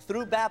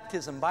 through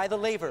baptism, by the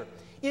laver,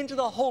 into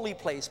the holy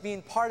place,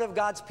 being part of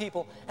God's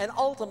people, and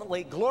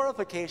ultimately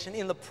glorification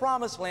in the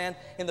promised land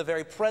in the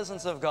very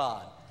presence of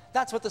God.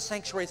 That's what the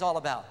sanctuary is all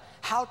about.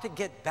 How to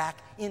get back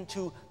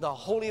into the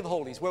Holy of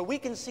Holies, where we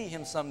can see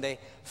Him someday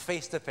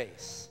face to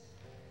face.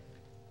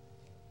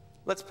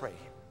 Let's pray.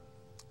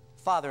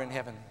 Father in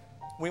heaven,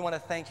 we want to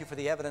thank you for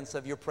the evidence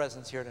of your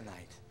presence here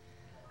tonight.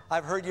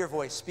 I've heard your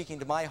voice speaking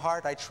to my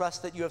heart. I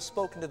trust that you have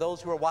spoken to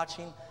those who are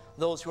watching,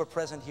 those who are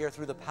present here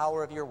through the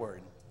power of your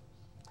word.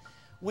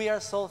 We are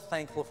so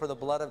thankful for the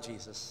blood of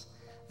Jesus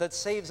that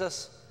saves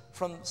us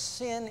from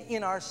sin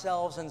in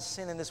ourselves and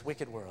sin in this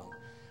wicked world.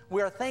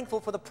 We are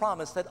thankful for the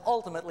promise that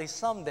ultimately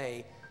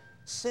someday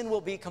sin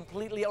will be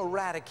completely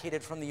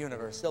eradicated from the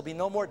universe. There'll be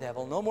no more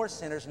devil, no more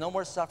sinners, no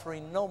more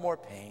suffering, no more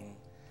pain.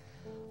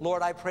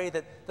 Lord, I pray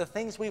that the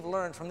things we've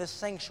learned from this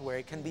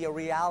sanctuary can be a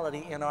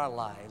reality in our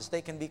lives.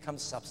 They can become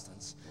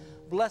substance.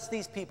 Bless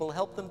these people.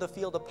 Help them to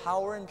feel the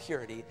power and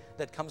purity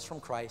that comes from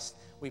Christ.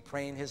 We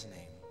pray in His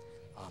name.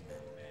 Amen.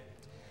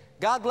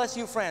 God bless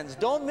you, friends.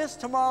 Don't miss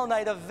tomorrow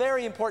night a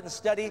very important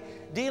study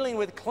dealing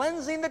with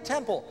cleansing the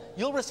temple.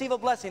 You'll receive a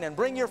blessing, and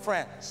bring your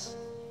friends.